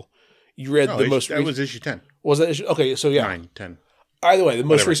while. You read No, the issue- most. that was issue 10. Was that issue? Okay, so yeah. 9, 10. Either way, the most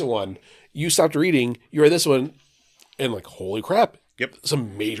Whatever. recent one, you stopped reading. You read this one, and like, holy crap! Yep.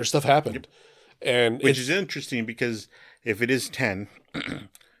 Some major stuff happened, and Which is interesting because if it is 10,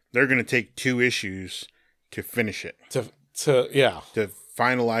 they're going to take 2 issues to finish it, to yeah. to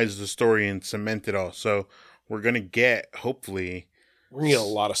finalize the story and cement it all. So we're going to get, hopefully, We're gonna get a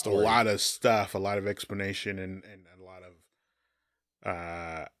lot of a story. lot of stuff, a lot of explanation, and a lot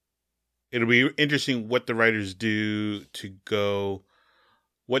of it'll be interesting what the writers do to go,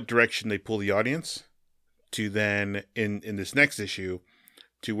 what direction they pull the audience to, then in this next issue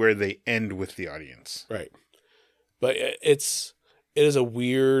to where they end with the audience. Right. But it is a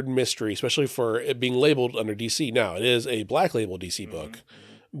weird mystery, especially for it being labeled under DC. Now, it is a black label DC book,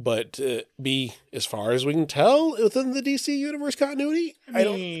 but as far as we can tell, within the DC universe continuity, I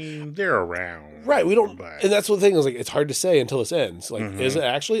mean, they're around, right, we don't, but and that's the thing is like, it's hard to say until this ends. Like, is it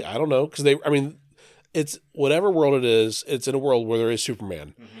actually? I don't know. Cause it's whatever world it is, it's in a world where there is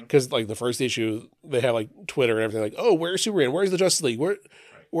Superman. Cause like the first issue, they have like Twitter and everything like, oh, where's Superman? Where's the Justice League?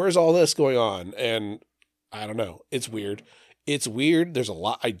 Where's all this going on? And I don't know. It's weird. It's weird. There's a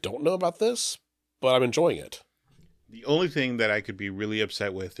lot I don't know about this, but I'm enjoying it. the only thing that I could be really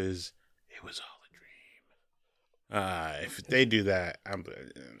upset with is it was all a dream. If they do that,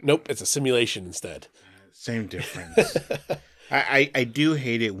 Nope, it's a simulation instead. same difference. I do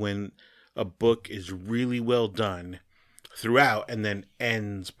hate it when a book is really well done throughout and then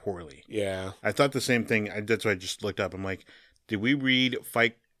ends poorly. Yeah. I thought the same thing. That's why I just looked up. I'm like, did we read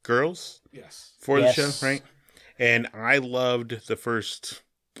Fight Girls Yes. for Yes. the show? Right. And I loved the first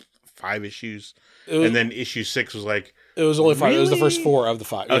 5 issues. It was, And then issue 6 was like, it was only 5. It was the first Really? 4 of the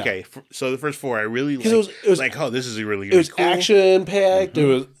 5. Yeah. okay. So the first 4 I really liked. 'Cause it was like, oh, this is a really it good. was action packed.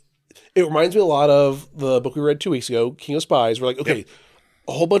 It reminds me a lot of the book we read 2 weeks ago, King of Spies. We're like, okay,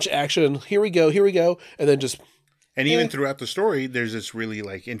 a whole bunch of action. Here we go, and then just And even throughout the story, there's this really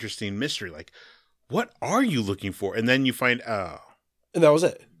like interesting mystery. Like, what are you looking for? And then you find, and that was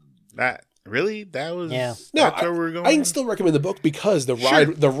it. that really that was Yeah. No, that's where we're going. I can still recommend the book because the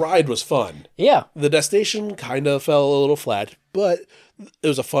Sure. ride was fun. Yeah. The destination kind of fell a little flat, but it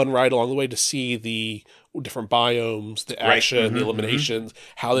was a fun ride along the way to see the different biomes, the Right. action, the eliminations,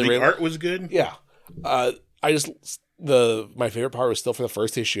 how they the ran. art was good. Yeah. My favorite part was still for the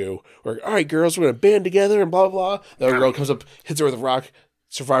first issue where, all right, girls, we're going to band together and blah, blah, blah. The other girl comes up, hits her with a rock,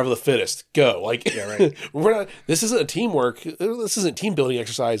 survival of the fittest, go. Like, Yeah, right. we're not, this isn't a teamwork. This isn't team building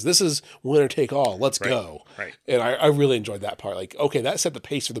exercise. This is winner take all. Let's go. Right. And I really enjoyed that part. Like, okay, that set the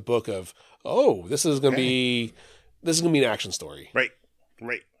pace for the book of, oh, this is going to be an action story. Right.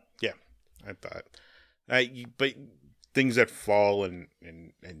 Yeah, I thought. But things that fall and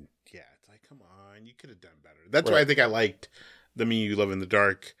yeah, it's like, come on, you could have done better. That's why I think I liked The Me You Love in the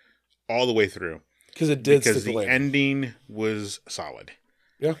Dark all the way through. Because it did Because stick the the landing. ending was solid.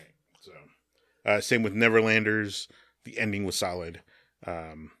 Yeah. So, same with Neverlanders. The ending was solid.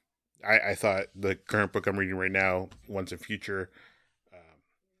 I thought the current book I'm reading right now, Once and Future,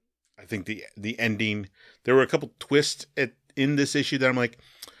 I think the ending, there were a couple twists in this issue that I'm like,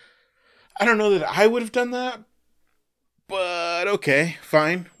 I don't know that I would have done that, but okay,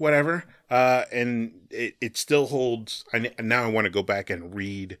 fine, whatever. And it still holds. Now I want to go back and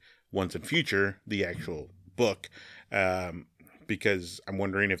read Once and Future, the actual book, because I'm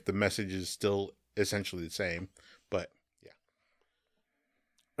wondering if the message is still essentially the same. But yeah.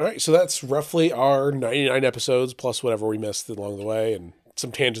 All right, so that's roughly our 99 episodes plus whatever we missed along the way and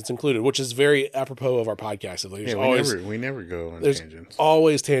some tangents included, which is very apropos of our podcast. There's Yeah, always we never go on there's tangents.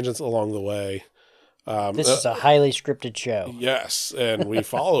 always tangents along the way. This is a highly scripted show. Yes, and we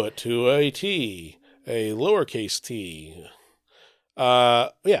follow it to a T, a lowercase t.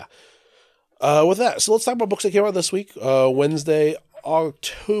 Yeah. With that, so let's talk about books that came out this week. Wednesday,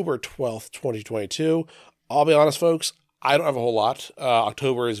 October 12th, 2022. I'll be honest, folks, I don't have a whole lot.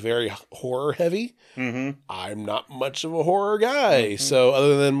 October is very horror heavy. Mm-hmm. I'm not much of a horror guy. So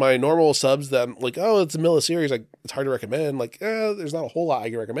other than my normal subs that I'm like, oh, it's a middle of series, like it's hard to recommend. Like, there's not a whole lot I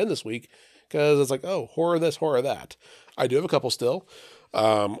can recommend this week because it's like, oh, horror this, horror that. I do have a couple still.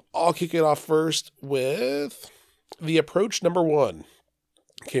 I'll kick it off first with The Approach #1.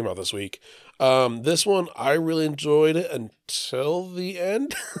 Came out this week. This one I really enjoyed it until the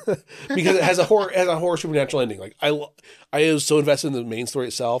end because it has a horror supernatural ending. Like I was so invested in the main story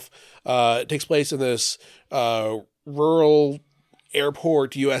itself. It takes place in this rural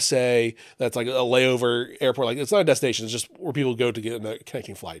airport, USA. That's like a layover airport. Like it's not a destination. It's just where people go to get in a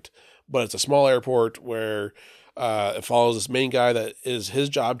connecting flight. But it's a small airport where it follows this main guy that is his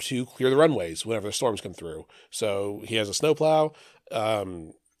job to clear the runways whenever the storms come through. So he has a snowplow.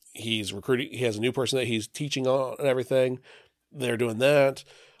 He's recruiting. He has a new person that he's teaching on and everything. They're doing that.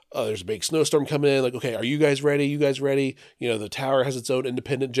 There's a big snowstorm coming in. Like, okay, are you guys ready? You guys ready? You know, the tower has its own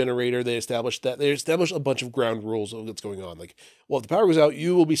independent generator. They established that. They established a bunch of ground rules of what's going on. Like, well, if the power goes out,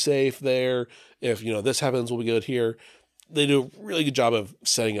 you will be safe there. If, you know, this happens, we'll be good here. They do a really good job of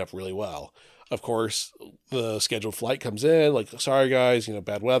setting up really well. Of course, the scheduled flight comes in. Like, sorry, guys, you know,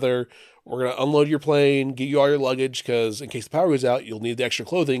 bad weather. We're going to unload your plane, get you all your luggage, because in case the power goes out, you'll need the extra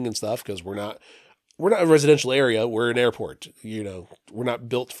clothing and stuff, because we're not a residential area. We're an airport. You know, we're not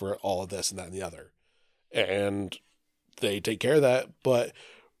built for all of this and that and the other. And they take care of that. But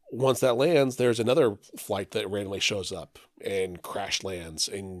once that lands, there's another flight that randomly shows up and crash lands.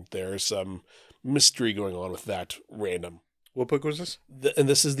 And there's some mystery going on with that random. What book was this? And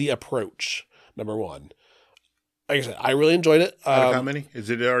this is The Approach, #1. Like I said, I really enjoyed it. Out of how many? Is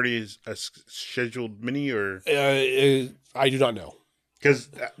it already a scheduled mini or? I do not know. Because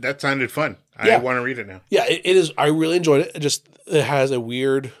that sounded fun. Yeah. I want to read it now. Yeah, it is. I really enjoyed it. It has a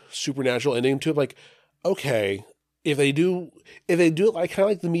weird supernatural ending to it. Like, okay, if they do it like kind of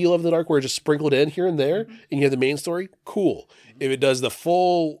like the Meal of the Dark, where it's just sprinkled in here and there, and you have the main story, cool. If it does the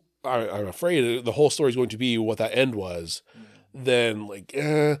full, I'm afraid the whole story is going to be what that end was. Then like,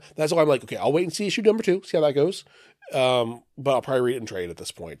 that's why I'm like, okay, I'll wait and see issue #2, see how that goes. But I'll probably read it and trade at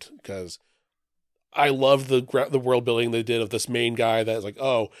this point because I love the world building they did of this main guy that's like,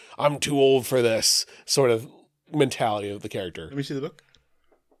 oh, I'm too old for this sort of mentality of the character. Let me see the book.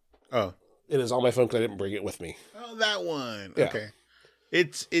 Oh, it is on my phone because I didn't bring it with me. Oh, that one. Yeah. Okay.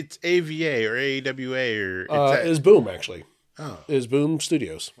 It's AVA or AWA or It is Boom actually. Oh, It is Boom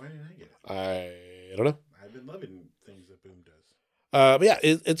Studios. why didn't I get it? I don't know. I've been loving things that Boom does. But yeah,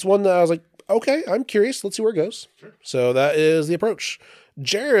 it's one that I was like, okay, I'm curious. Let's see where it goes. Sure. So that is The Approach.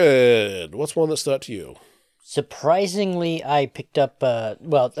 Jared, what's one that stood out to you? Surprisingly, I picked up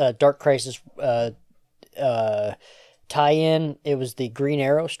Dark Crisis tie-in. It was the Green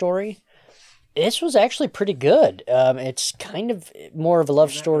Arrow story. This was actually pretty good. It's kind of more of a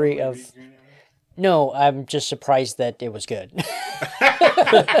love story of. No, I'm just surprised that it was good.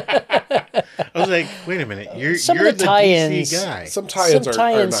 I was like, wait a minute, you're of the tie-ins, DC guy. Some tie-ins, Some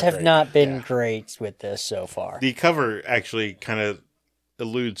tie-ins have great. not been great with this so far. The cover actually kind of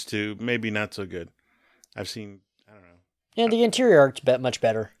alludes to maybe not so good. I've seen, I don't know. Yeah, the interior art's much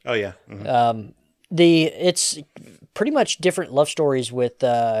better. Oh yeah. Mhm. It's pretty much different love stories with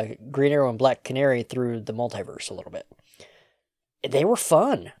Green Arrow and Black Canary through the multiverse a little bit. They were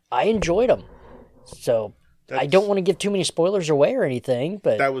fun. I enjoyed them. So I don't want to give too many spoilers away or anything,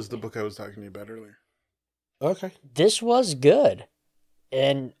 but That was the book I was talking to you about earlier. Okay. this was good,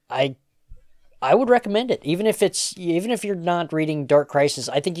 and I would recommend it. Even if you're not reading Dark Crisis,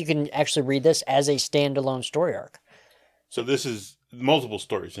 I think you can actually read this as a standalone story arc. So this is multiple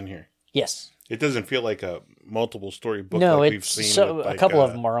stories in here. Yes. It doesn't feel like a multiple story book No, like it's we've seen. so with, a like, couple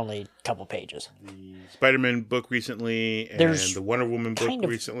of them are only a couple pages. the Spider-Man book recently and There's the Wonder Woman book Kind of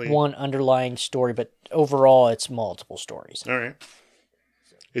recently. one underlying story, but overall it's multiple stories. All right.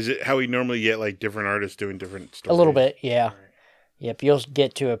 Is it how we normally get like different artists doing different stories? A little bit, yeah. Yep, you'll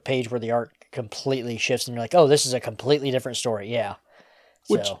get to a page where the art completely shifts and you're like, oh, this is a completely different story. Yeah.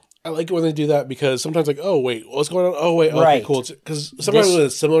 Which So, I like it when they do that because sometimes like, oh wait, what's going on? Oh wait, okay, Right. cool. Because sometimes This- when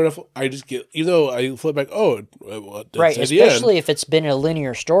it's similar enough, I just get, even though I flip back, oh, what did right, it say at the especially end? if it's been a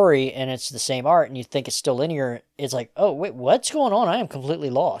linear story and it's the same art and you think it's still linear, it's like, oh, wait, what's going on? I am completely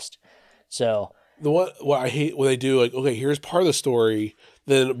lost. So, what I hate when they do, like, okay, here's part of the story,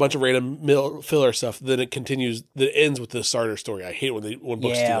 then a bunch of random filler stuff, then it continues, then it ends with the starter story. I hate when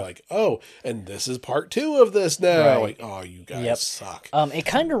books do Yeah. like, oh, and this is part 2 of this now. Right. Like, oh, you guys Yep. suck. It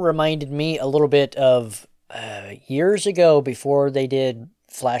kind of reminded me a little bit of years ago before they did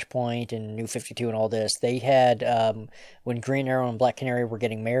Flashpoint and New 52 and all this. They had when Green Arrow and Black Canary were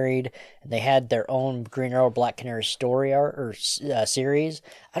getting married, and they had their own Green Arrow Black Canary story series.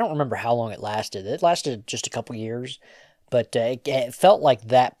 I don't remember how long it lasted. It lasted just a couple years, but it felt like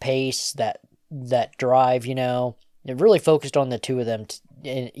that pace, that drive. It really focused on the two of them,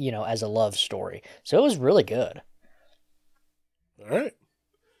 as a love story. So it was really good. All right.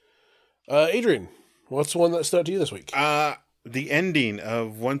 Adrian, what's the one that stood out to you this week? The ending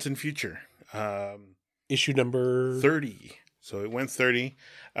of Once and Future. Issue number 30. So it went 30.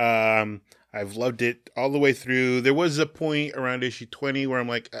 I've loved it all the way through. There was a point around issue 20 where I'm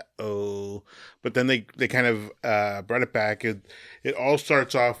like, oh, but then they kind of brought it back. It all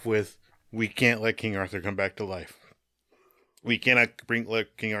starts off with, we can't let King Arthur come back to life. We cannot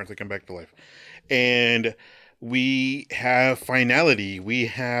let King Arthur come back to life. And we have finality. We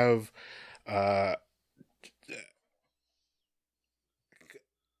have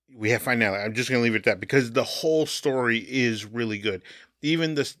finality. I'm just going to leave it at that because the whole story is really good.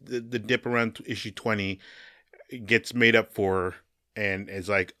 Even the dip around issue 20 gets made up for and is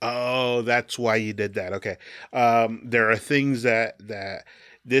like, oh, that's why you did that. Okay. There are things that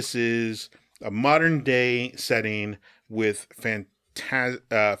this is a modern day setting with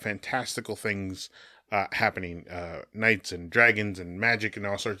fantastical things happening, knights and dragons and magic and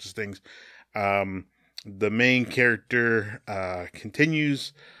all sorts of things. The main character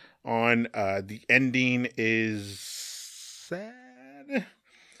continues on. The ending is sad,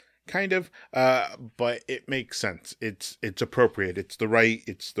 kind of, but it makes sense. It's appropriate. It's the right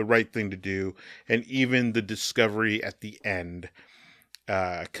thing to do, and even the discovery at the end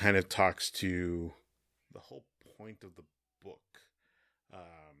kind of talks to the whole point of the book.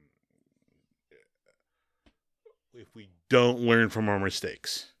 If we don't learn from our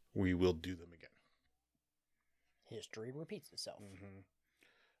mistakes, we will do them again. History repeats itself.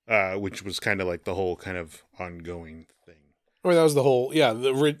 Mm-hmm. Which was kind of like the whole kind of ongoing thing. I mean, that was the whole,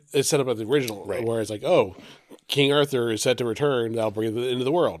 it's set up at the original, Right. Where it's like, oh, King Arthur is set to return, that'll bring it into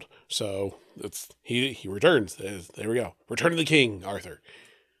the world. So he returns. There we go. Return of the King, Arthur.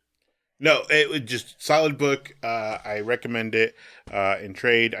 No, it was just solid book. I recommend it in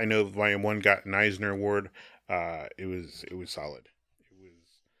trade. I know Volume 1 got an Eisner Award. It was solid.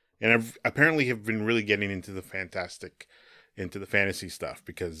 And I've apparently have been really getting into the fantasy stuff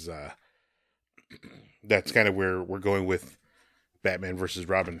because that's kind of where we're going with Batman versus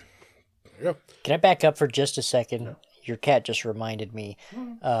Robin. There you go. Can I back up for just a second? Your cat just reminded me.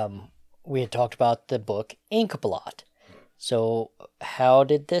 We had talked about the book Inkblot. So how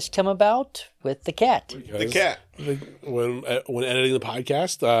did this come about with the cat? The cat. When editing the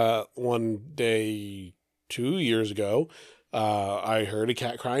podcast, one day 2 years ago, I heard a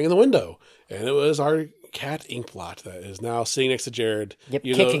cat crying in the window, and it was our cat Inkblot that is now sitting next to Jared. Yep,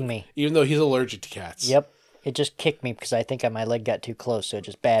 kicking me. Even though he's allergic to cats. Yep, it just kicked me because I think my leg got too close, so it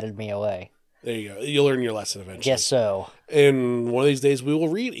just batted me away. There you go. You'll learn your lesson eventually. Guess so. And one of these days we will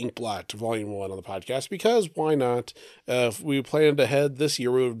read Inkblot Volume 1 on the podcast because why not? If we planned ahead this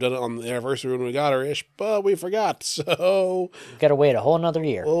year, we would have done it on the anniversary when we got our ish, but we forgot. So We've got to wait a whole another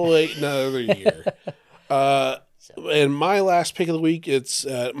year. we'll wait another year. And my last pick of the week, it's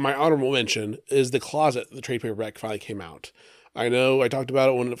my honorable mention, is The Closet. The trade paperback finally came out. I know I talked about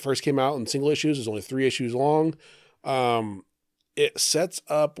it when it first came out in single issues. It's only 3 issues long. It sets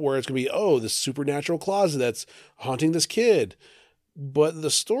up where it's going to be, this supernatural closet that's haunting this kid. But the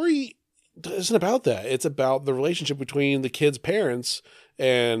story isn't about that. It's about the relationship between the kid's parents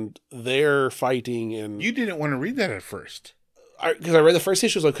and their fighting. And You didn't want to read that at first. because I read the first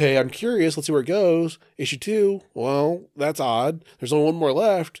issue, I was like, okay, I'm curious. Let's see where it goes. Issue 2, well, that's odd. There's only one more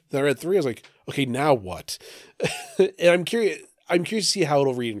left. Then I read 3. I was like, okay, now what? And I'm curious. I'm curious to see how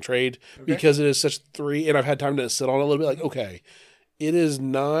it'll read and trade because it is such 3, and I've had time to sit on it a little bit. Like, okay, it is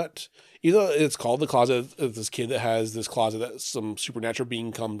not. Even though it's called The Closet, this kid that has this closet that some supernatural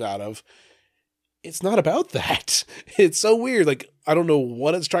being comes out of. It's not about that. It's so weird. Like, I don't know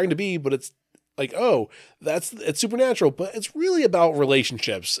what it's trying to be, but it's like, it's supernatural, but it's really about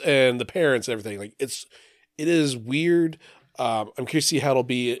relationships and the parents and everything. Like, it is weird. I'm curious to see how it'll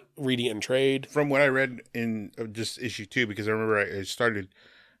be reading it in trade. From what I read in just issue 2, because I remember I started,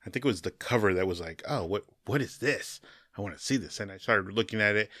 I think it was the cover that was like, oh, what is this? I want to see this. And I started looking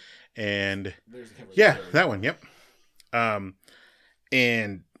at it, and yeah, that one. Yep. And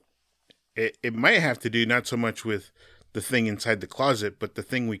it might have to do not so much with the thing inside the closet, but the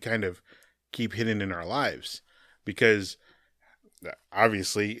thing we kind of keep hidden in our lives. Because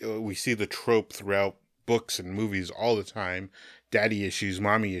obviously we see the trope throughout books and movies all the time, daddy issues,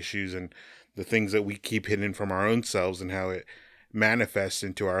 mommy issues, and the things that we keep hidden from our own selves and how it manifests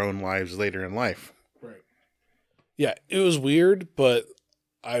into our own lives later in life. Right. Yeah, it was weird, but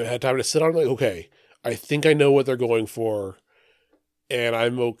I had time to sit on it, like, okay, I think I know what they're going for, and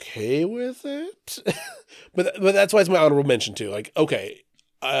I'm okay with it. but that's why it's my honorable mention too. Like, okay,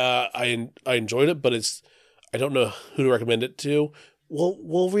 I enjoyed it, but I don't know who to recommend it to.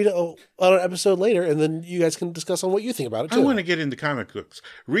 We'll read it on an episode later, and then you guys can discuss on what you think about it too. I want to get into comic books.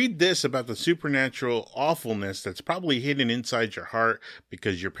 Read this about the supernatural awfulness that's probably hidden inside your heart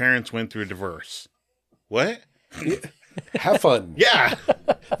because your parents went through a divorce. What? Have fun. Yeah.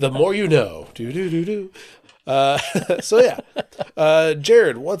 The more you know. Do. So yeah.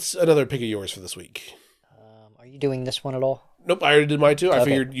 Jared, what's another pick of yours for this week? Are you doing this one at all? Nope, I already did mine too. I Okay.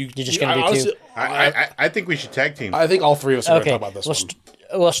 figured You're just gonna do two? I think we should tag team. I think all three of us are Okay. going to talk about this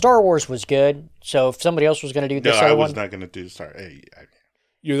one. Well, Star Wars was good. So if somebody else was going to do No, this I other was one, not going to do Star. Hey,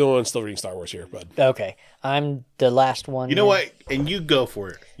 You're the one still reading Star Wars here, bud. okay, I'm the last one. you know what? And you go for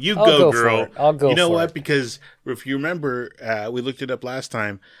it. You I'll go, go for girl. it. I'll go You know for what? it. Because if you remember, we looked it up last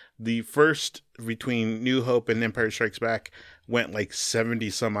time. The first between New Hope and Empire Strikes Back went like 70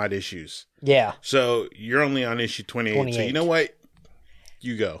 some odd issues. Yeah, So you're only on issue 28. So 28. you know what?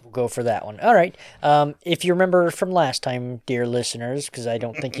 You go. we'll go for that one. All right. If you remember from last time, dear listeners, because I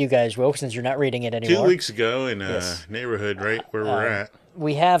don't think you guys will, since you're not reading it 2 anymore. weeks ago in a Yes. neighborhood right where we're at.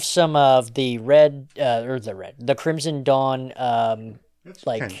 We have some of the the Crimson Dawn. That's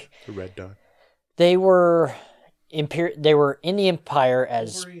like- kind of the Red Dawn. They were they were in the Empire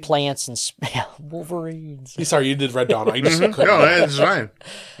as plants and Wolverines. Sorry, you did Red Dawn. I just No, couldn't. that's fine.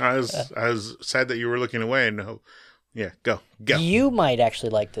 I was sad that you were looking away. And yeah, go. You might actually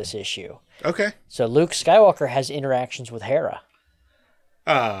like this issue. Okay. So Luke Skywalker has interactions with Hera.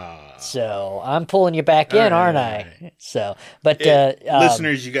 Ah. So I'm pulling you back in, aren't I? So, but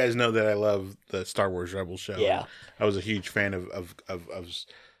Listeners, you guys know that I love the Star Wars Rebels show. Yeah. I was a huge fan of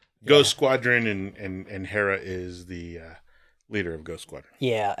Ghost Squadron, and Hera is the leader of Ghost Squadron.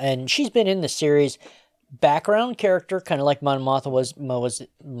 yeah, and she's been in the series. Background character, kind of like Mon Mothma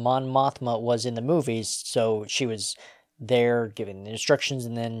was in the movies. So she was there giving the instructions,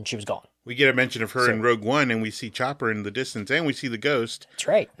 and then she was gone. We get a mention of her in Rogue One, and we see Chopper in the distance, and we see the Ghost That's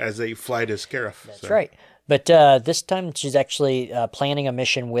right. as they fly to Scarif. That's right. But this time she's actually planning a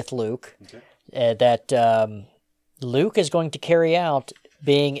mission with Luke that Luke is going to carry out,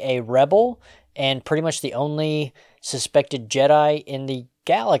 being a rebel and pretty much the only suspected Jedi in the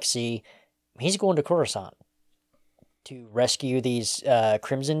galaxy. He's going to Coruscant to rescue these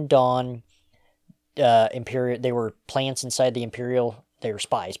Crimson Dawn Imperial. They were plants inside the Imperial. They were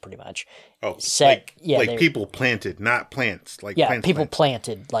spies, pretty much. Oh, Set- yeah, like they- people planted, not plants. Like Yeah, plants people planted.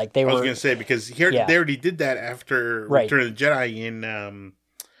 planted. Like they I were. was going to say, because here Yeah. they already did that after Right. Return of the Jedi in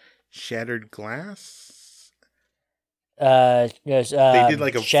Shattered Glass. Yes, They did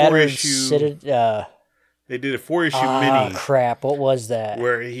like a Shattered 4-issue They did a 4-issue mini crap! What was that?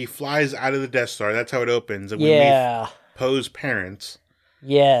 where he flies out of the Death Star. That's how it opens. And we meet Yeah. Poe's parents.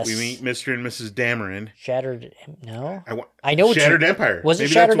 Yes. We meet Mr. and Mrs. Dameron. Shattered. No. I I know what you- Shattered Empire. Was it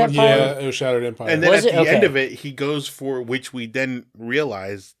Maybe Shattered that's what- Empire? Yeah, it was Shattered Empire. And then Was at it? the end Okay. of it, he goes for, which we then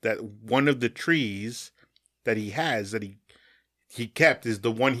realize that one of the trees that he has that he kept is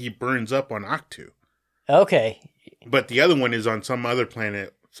the one he burns up on Octu. Okay. But the other one is on some other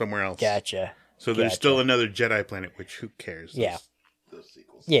planet somewhere else. Gotcha. So there's Gotcha. still another Jedi planet, which who cares? Yeah. Those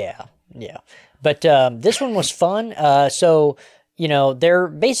sequels. Yeah. Yeah. But this one was fun. So, they're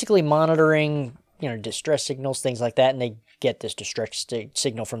basically monitoring, distress signals, things like that, and they get this distress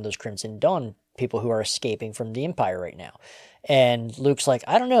signal from those Crimson Dawn people who are escaping from the Empire right now. And Luke's like,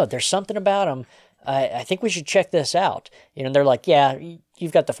 I don't know, there's something about them. I think we should check this out. They're like, yeah,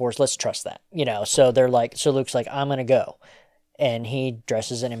 you've got the Force. Let's trust that. So they're like, so Luke's like, I'm going to go. And he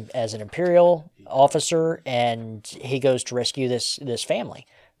dresses as an Imperial officer, and he goes to rescue this family,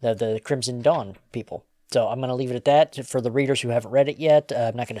 the Crimson Dawn people. So I'm going to leave it at that for the readers who haven't read it yet.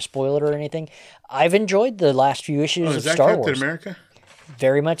 I'm not going to spoil it or anything. I've enjoyed the last few issues Oh, of is that Star Captain Wars. America?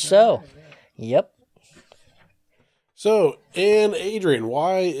 Very much so. Yep. So, and Adrian,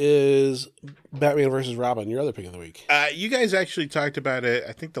 why is Batman versus Robin your other pick of the week? You guys actually talked about it.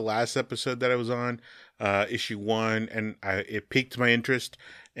 I think the last episode that I was on, issue 1, and it piqued my interest.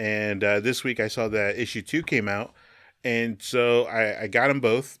 And this week I saw that issue 2 came out, and so I got them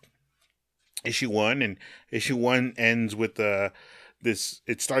both. Issue 1, and issue 1 ends with the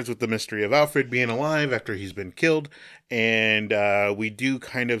it starts with the mystery of Alfred being alive after he's been killed, and we do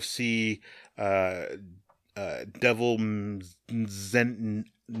kind of see Devil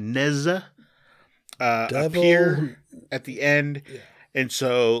Neza appear at the end. Yeah. And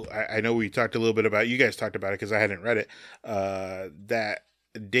so I know we talked a little bit about, you guys talked about it because I hadn't read it, that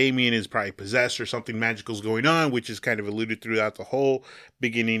Damien is probably possessed or something magical is going on, which is kind of alluded throughout the whole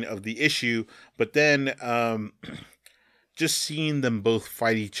beginning of the issue. But then just seeing them both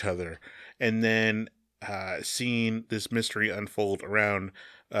fight each other, and then seeing this mystery unfold around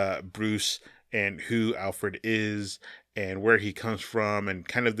Bruce and who Alfred is and where he comes from, and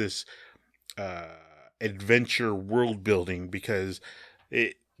kind of this adventure world building, because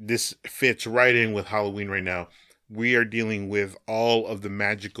this fits right in with Halloween right now. We are dealing with all of the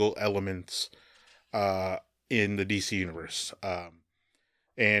magical elements in the DC universe.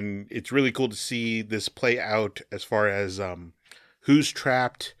 And it's really cool to see this play out as far as who's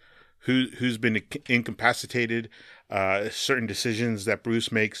trapped, who's been incapacitated, certain decisions that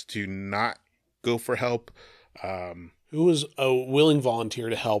Bruce makes to not go for help. Who is a willing volunteer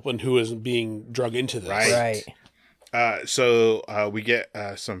to help and who is being drug into this. Right. So we get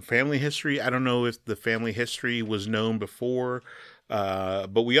some family history. I don't know if the family history was known before,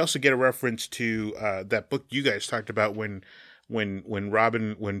 but we also get a reference to that book you guys talked about when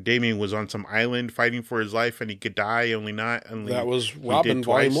Damien was on some island fighting for his life and he could die, that was Robin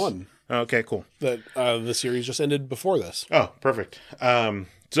Volume 1. Okay, cool. That the series just ended before this. Oh, perfect.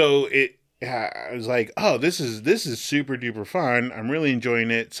 So I was like, oh, this is super duper fun. I'm really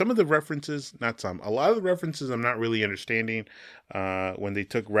enjoying it. Some of the references, a lot of the references I'm not really understanding. When they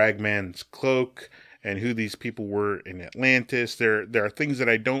took Ragman's cloak and who these people were in Atlantis, there are things that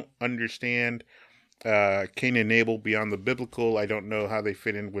I don't understand. Cain and Abel beyond the biblical, I don't know how they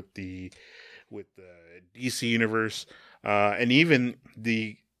fit in with the DC universe, and even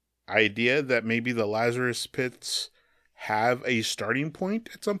the idea that maybe the Lazarus pits have a starting point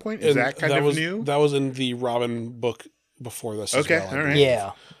at some point. Is that kind of new? That was in the Robin book before this. Okay, as well, all right.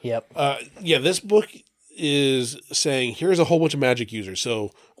 Yeah. Yep. This book is saying here's a whole bunch of magic users.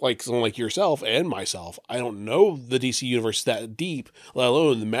 So like someone like yourself and myself, I don't know the DC universe that deep, let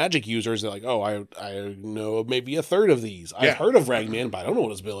alone the magic users. They're like, oh, I know maybe a third of these. Yeah. I've heard of Ragman, but I don't know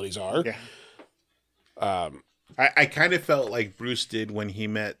what his abilities are. Yeah. I kind of felt like Bruce did when he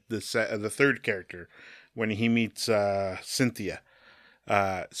met the third character, when he meets Cynthia.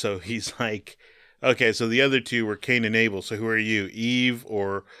 So he's like, okay, so the other two were Cain and Abel. So who are you, Eve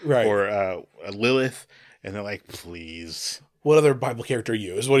or Lilith? And they're like, please. What other Bible character are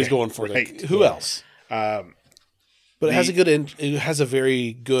you? Is what he's going for. Right. Like, who else? But it has it has a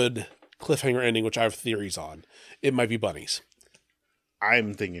very good cliffhanger ending, which I have theories on. It might be bunnies.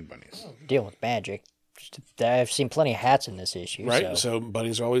 I'm thinking bunnies. Dealing with magic. I've seen plenty of hats in this issue. Right. So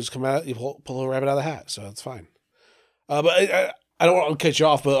bunnies are always come out. You pull a rabbit out of the hat. So that's fine. But I don't want to cut you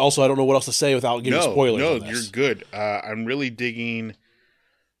off, but also I don't know what else to say without giving spoilers. No, on this. you're good. I'm really digging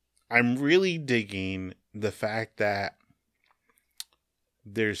the fact that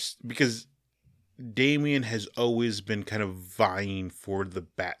because Damien has always been kind of vying for the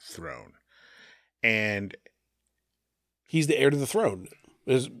Bat Throne, and he's the heir to the throne.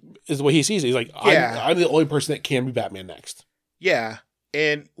 Is the way he sees it. He's like, Yeah. I'm the only person that can be Batman next. yeah,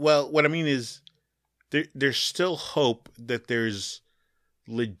 and well, what I mean is there's still hope that there's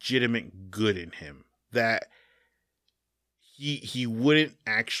legitimate good in him, that he wouldn't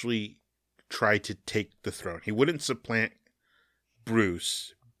actually try to take the throne. He wouldn't supplant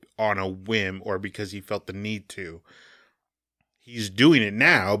Bruce on a whim or because he felt the need to. He's doing it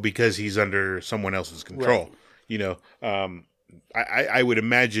now because he's under someone else's control. Right. You know, I would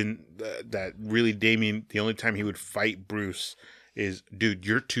imagine that really Damien, the only time he would fight Bruce is, dude,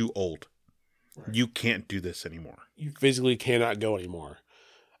 you're too old. You can't do this anymore. You physically cannot go anymore.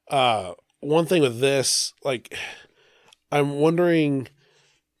 One thing with this, like, I'm wondering,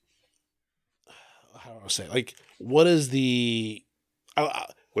 how do I say, like, what is the,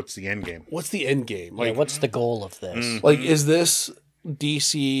 What's the end game? what's the end game? Like, what's the goal of this? Mm. like, is this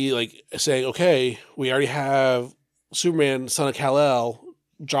DC like saying, okay, we already have Superman, son of Kal-El,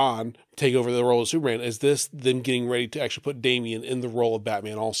 John, take over the role of Superman? Is this them getting ready to actually put Damian in the role of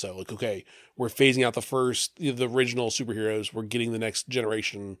Batman also? Like, okay, we're phasing out the original superheroes. We're getting the next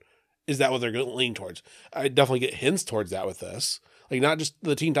generation. Is that what they're going to lean towards? I definitely get hints towards that with this. Like, not just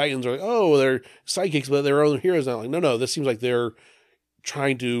the Teen Titans are like, oh, they're sidekicks, but they're own heroes now. Like, no, this seems like they're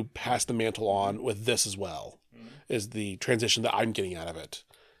trying to pass the mantle on with this as well, is the transition that I'm getting out of it.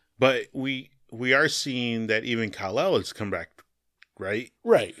 But we are seeing that even Kal-El has come back, right?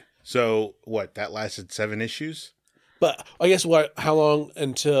 Right. So what? That lasted 7 issues. But I guess how long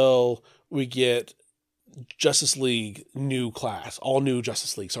until we get Justice League new class, all new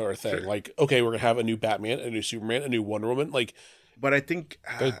Justice League sort of thing? Sure. Like, okay, we're gonna have a new Batman, a new Superman, a new Wonder Woman. Like, But I think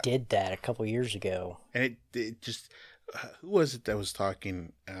They did that a couple years ago. and it just who was it that was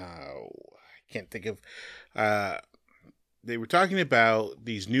talking? I can't think of. They were talking about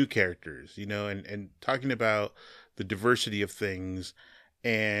these new characters, and talking about the diversity of things,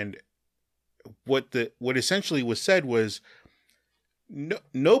 and what essentially was said was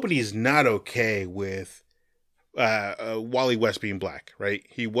nobody's not okay with Wally West being black, right?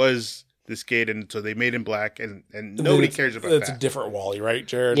 He was this kid, and so they made him black, and nobody cares about It's that. a different Wally, right,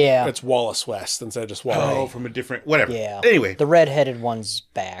 Jared? Yeah. It's Wallace West instead of just Wally. Oh, from a different whatever. Yeah. Anyway, The redheaded one's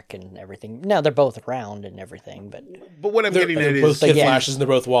back and everything. Now they're both around and everything, but but what I'm They're, getting at they're both is Kid yeah. Flashes and they're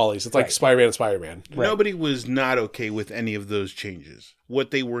both Wallies. It's like Right. Spider-Man and Spider-Man. Right. nobody was not okay with any of those changes.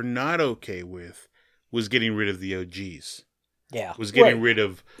 What they were not okay with was getting rid of the OGs. yeah. Was getting Right. rid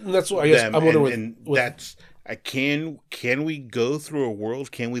of And that's what I guess them, I'm wondering and with that's can we go through a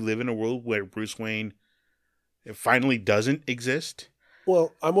world? Can we live in a world where Bruce Wayne finally doesn't exist?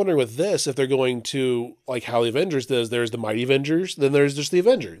 Well, I'm wondering with this, if they're going to, like how the Avengers does, there's the Mighty Avengers, then there's just the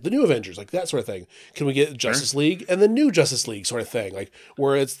Avengers, the new Avengers, like that sort of thing. Can we get Justice League and the new Justice League sort of thing? Like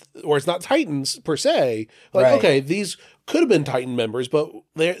where it's not Titans per se. Like, Right. okay, these could have been Titan members, but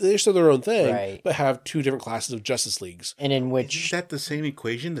they're still their own thing, Right. but have two different classes of Justice Leagues. And in Is which that the same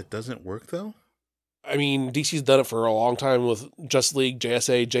equation that doesn't work though? I mean, DC's done it for a long time with Justice League,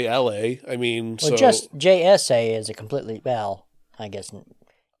 JSA, JLA. I mean, well, so just JSA is a completely I guess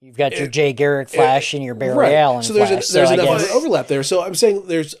you've got your Jay Garrick Flash and your Barry Allen So there's Flash. there's I enough guess, overlap there. So I'm saying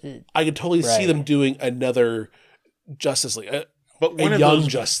I could totally see Right. them doing another Justice League, But one a of young those,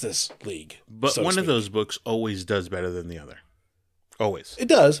 Justice League. but so to one of speak. those books always does better than the other. Always. It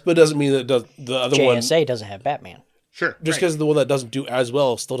does, but it doesn't mean that it does, the other one, just JSA doesn't have Batman. Sure. because the one that doesn't do as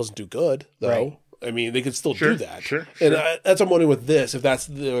well still doesn't do good, though. Right. I mean, they could still Sure, do that. sure, And sure. that's what I'm wondering with this, if that's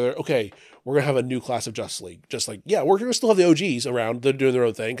okay, we're going to have a new class of Justice League. Just like, yeah, we're going to still have the OGs around. They're doing their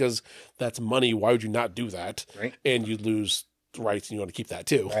own thing because that's money. Why would you not do that? Right. And you lose rights and you want to keep that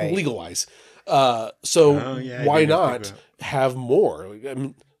too, Right. legal-wise. So Oh, yeah, I why didn't think not about have more? I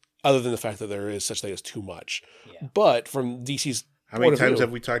mean, other than the fact that there is such thing as too much. Yeah. But from DC's How many point of times view,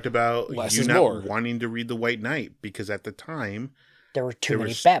 have we talked about less you is not more. wanting to read the White Knight because at the time There were too there many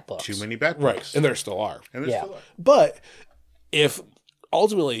was Bat books. too many Bat right, books, and there still are. and there Yeah. still are. But if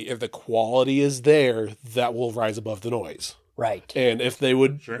the quality is there, that will rise above the noise. Right. And if they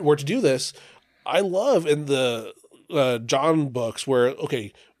were Sure. to do this, I love in the John books where,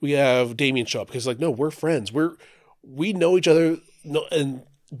 okay, we have Damien show up because like, no, we're friends. We know each other and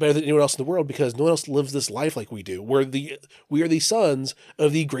better than anyone else in the world because no one else lives this life like we do. We are the sons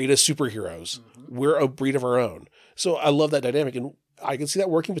of the greatest superheroes. Mm-hmm. We're a breed of our own. So I love that dynamic, and I can see that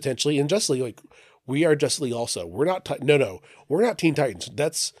working potentially in Justice League. Like we are Justice League also. We're not we're not Teen Titans.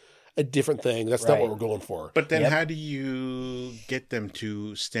 That's a different thing. That's not Right. what we're going for. But then Yep. how do you get them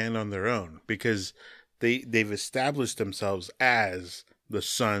to stand on their own? Because they've established themselves as the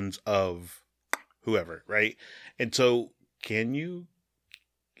sons of whoever, right? And so can you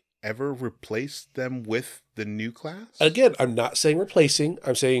ever replace them with the new class? Again, I'm not saying replacing.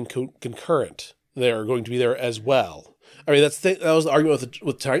 I'm saying concurrent. They're going to be there as well. I mean, that was the argument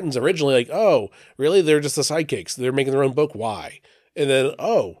with Titans originally. Like, oh, really? They're just the sidekicks. They're making their own book. Why? And then,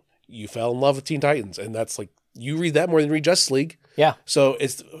 oh, you fell in love with Teen Titans, and that's like you read that more than you read Justice League. Yeah. So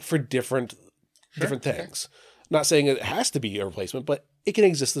it's for different things. Not saying it has to be a replacement, but it can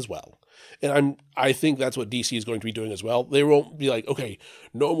exist as well. And I think that's what DC is going to be doing as well. They won't be like, okay,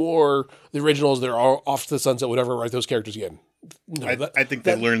 no more the originals. They're all off to the sunset. Whatever. Write those characters again. No, I think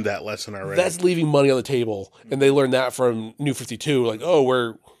they learned that lesson already. that's leaving money on the table, and they learned that from New 52. Like,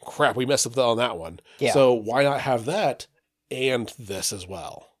 oh, we messed up on that one. Yeah. So why not have that and this as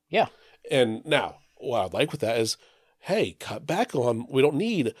well? Yeah. And now, what I'd like with that is, hey, cut back on. We don't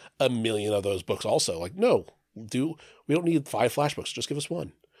need 1 million of those books. Also, like, no, we don't need 5 Flash books. Just give us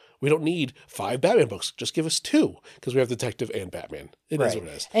 1. We don't need 5 Batman books. Just give us 2 because we have Detective and Batman. It is what it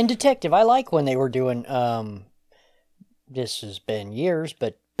is. And Detective, I like when they were doing this has been years,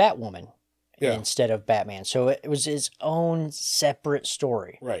 but Batwoman Yeah. instead of Batman. So it was his own separate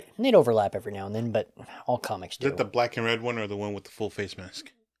story. Right. And they'd overlap every now and then, but all comics Is do. that the black and red one or the one with the full face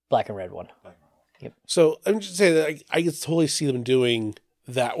mask? Black and red one. So I'm just saying that I could totally see them doing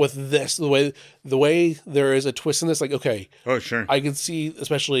that with this. The way there is a twist in this, like, okay, Oh, sure. I can see,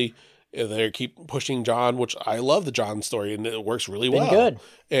 especially if they keep pushing John, which I love the John story and it works really Been well. good.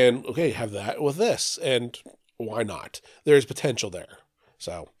 And okay, have that with this, and why not? There's potential there.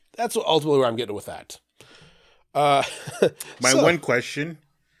 So that's ultimately where I'm getting with that. Uh, My so- one question: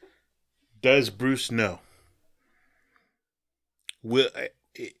 does Bruce know? Will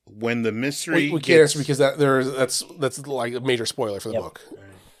when the mystery we can't answer because that's like a major spoiler for the Yep. book.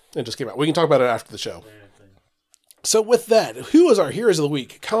 It just came out. We can talk about it after the show. So with that, who is our heroes of the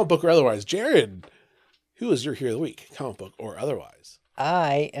week, comic book or otherwise? Jared, who is your hero of the week, comic book or otherwise?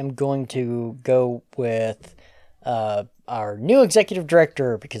 I am going to go with our new executive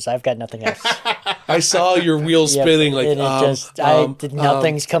director because I've got nothing else. I saw your wheels Yep, spinning like and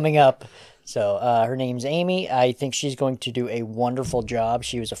nothing's coming up. So her name's Amy. I think she's going to do a wonderful job.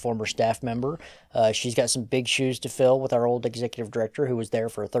 She was a former staff member. She's got some big shoes to fill with our old executive director who was there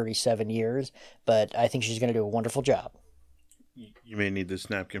for 37 years. But I think she's going to do a wonderful job. You may need this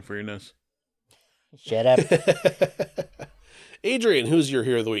napkin for your nose. Shut up. Adrian, who's your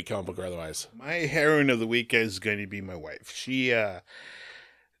hero of the week, comic book or otherwise? My heroine of the week is going to be my wife. She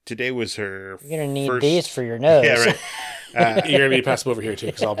today was her. You're going to need first... these for your nose. Yeah, right. You're gonna need to pass them over here too,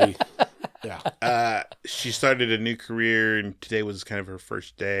 because I'll be. Yeah. She started a new career, and today was kind of her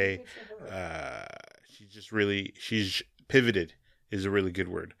first day. She's pivoted is a really good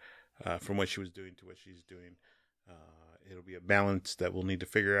word from what she was doing to what she's doing. It'll be a balance that we'll need to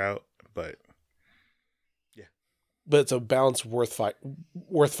figure out, but But it's a balance worth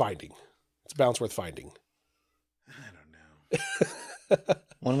finding. It's a balance worth finding. I don't know.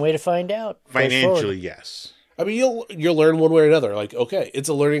 One way to find out. Financially, yes. I mean, you'll learn one way or another. Like, okay, it's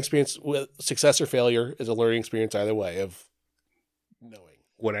a learning experience. With success or failure is a learning experience either way of knowing.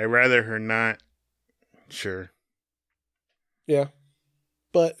 Would I rather her not? Sure. Yeah,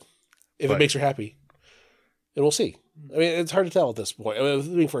 but if it makes her happy, and we'll see. I mean, it's hard to tell at this point. I mean, with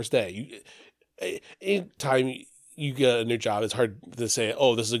it being first day, anytime you get a new job, it's hard to say,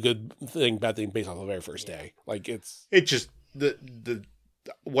 "Oh, this is a good thing, bad thing," based on the very first day. Like it just the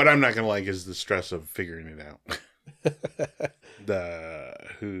what I'm not gonna like is the stress of figuring it out.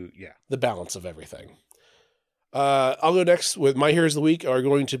 The balance of everything. I'll go next with my heroes of the week are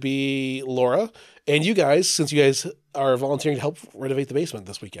going to be Laura and you guys, since you guys are volunteering to help renovate the basement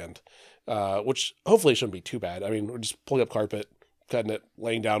this weekend, which hopefully shouldn't be too bad. I mean, we're just pulling up carpet, cutting it,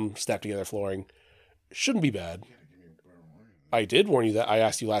 laying down, snap together flooring. Shouldn't be bad. I did warn you that. I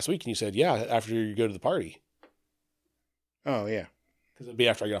asked you last week and you said, yeah, after you go to the party. Oh, yeah. Because it'd be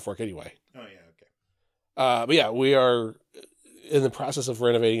after I get off work anyway. Oh, yeah, okay. But yeah, we are in the process of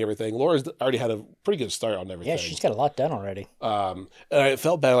renovating everything. Laura's already had a pretty good start on everything. Yeah, she's got a lot done already. And I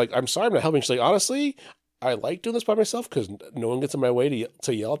felt bad. Like, I'm sorry I'm not helping. She's like, honestly, I like doing this by myself because no one gets in my way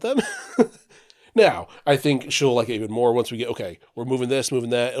to yell at them. Now, I think she'll like it even more once we get, okay, we're moving this, moving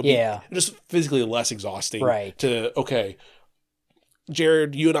that. It'll be just physically less exhausting. Right. To, okay,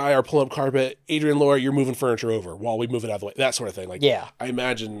 Jared, you and I are pulling up carpet. Adrian, Laura, you're moving furniture over while we move it out of the way. That sort of thing. Like, yeah. I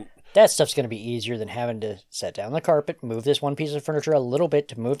imagine that stuff's going to be easier than having to set down the carpet, move this one piece of furniture a little bit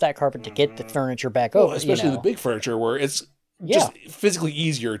to move that carpet to get the furniture back over. Especially the big furniture where it's just physically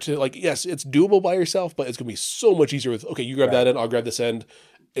easier to, like, yes, it's doable by yourself, but it's going to be so much easier with, okay, you grab that end, I'll grab this end.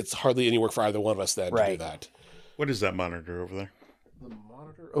 It's hardly any work for either one of us then to do that. What is that monitor over there? The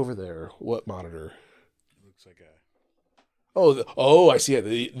monitor over there. What monitor? It looks like a... Oh, I see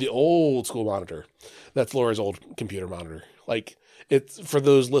it. The old school monitor. That's Laura's old computer monitor. Like, it's for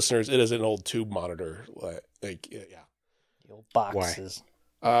those listeners, it is an old tube monitor. Like, yeah. The old boxes.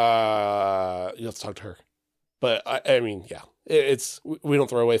 Why? You have to talk to her. But I mean, yeah, it's we don't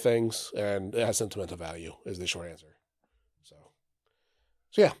throw away things, and it has sentimental value. Is the short answer. So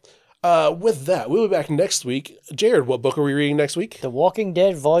yeah. With that, we'll be back next week. Jared, what book are we reading next week? The Walking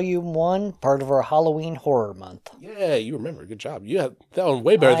Dead Volume 1, part of our Halloween horror month. Yeah, you remember. Good job. You had that one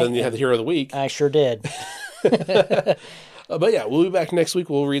way better than you had the Hero of the Week. I sure did. But yeah, we'll be back next week.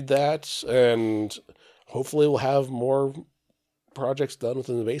 We'll read that, and hopefully we'll have more projects done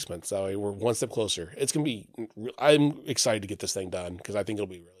within the basement. So we're one step closer. It's going to be... I'm excited to get this thing done, because I think it'll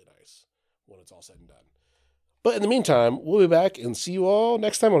be really nice when it's all said and done. But in the meantime, we'll be back and see you all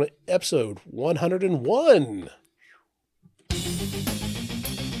next time on episode 101.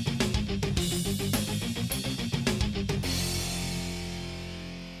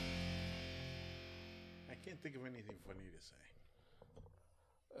 I can't think of anything funny to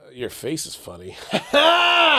say. Your face is funny.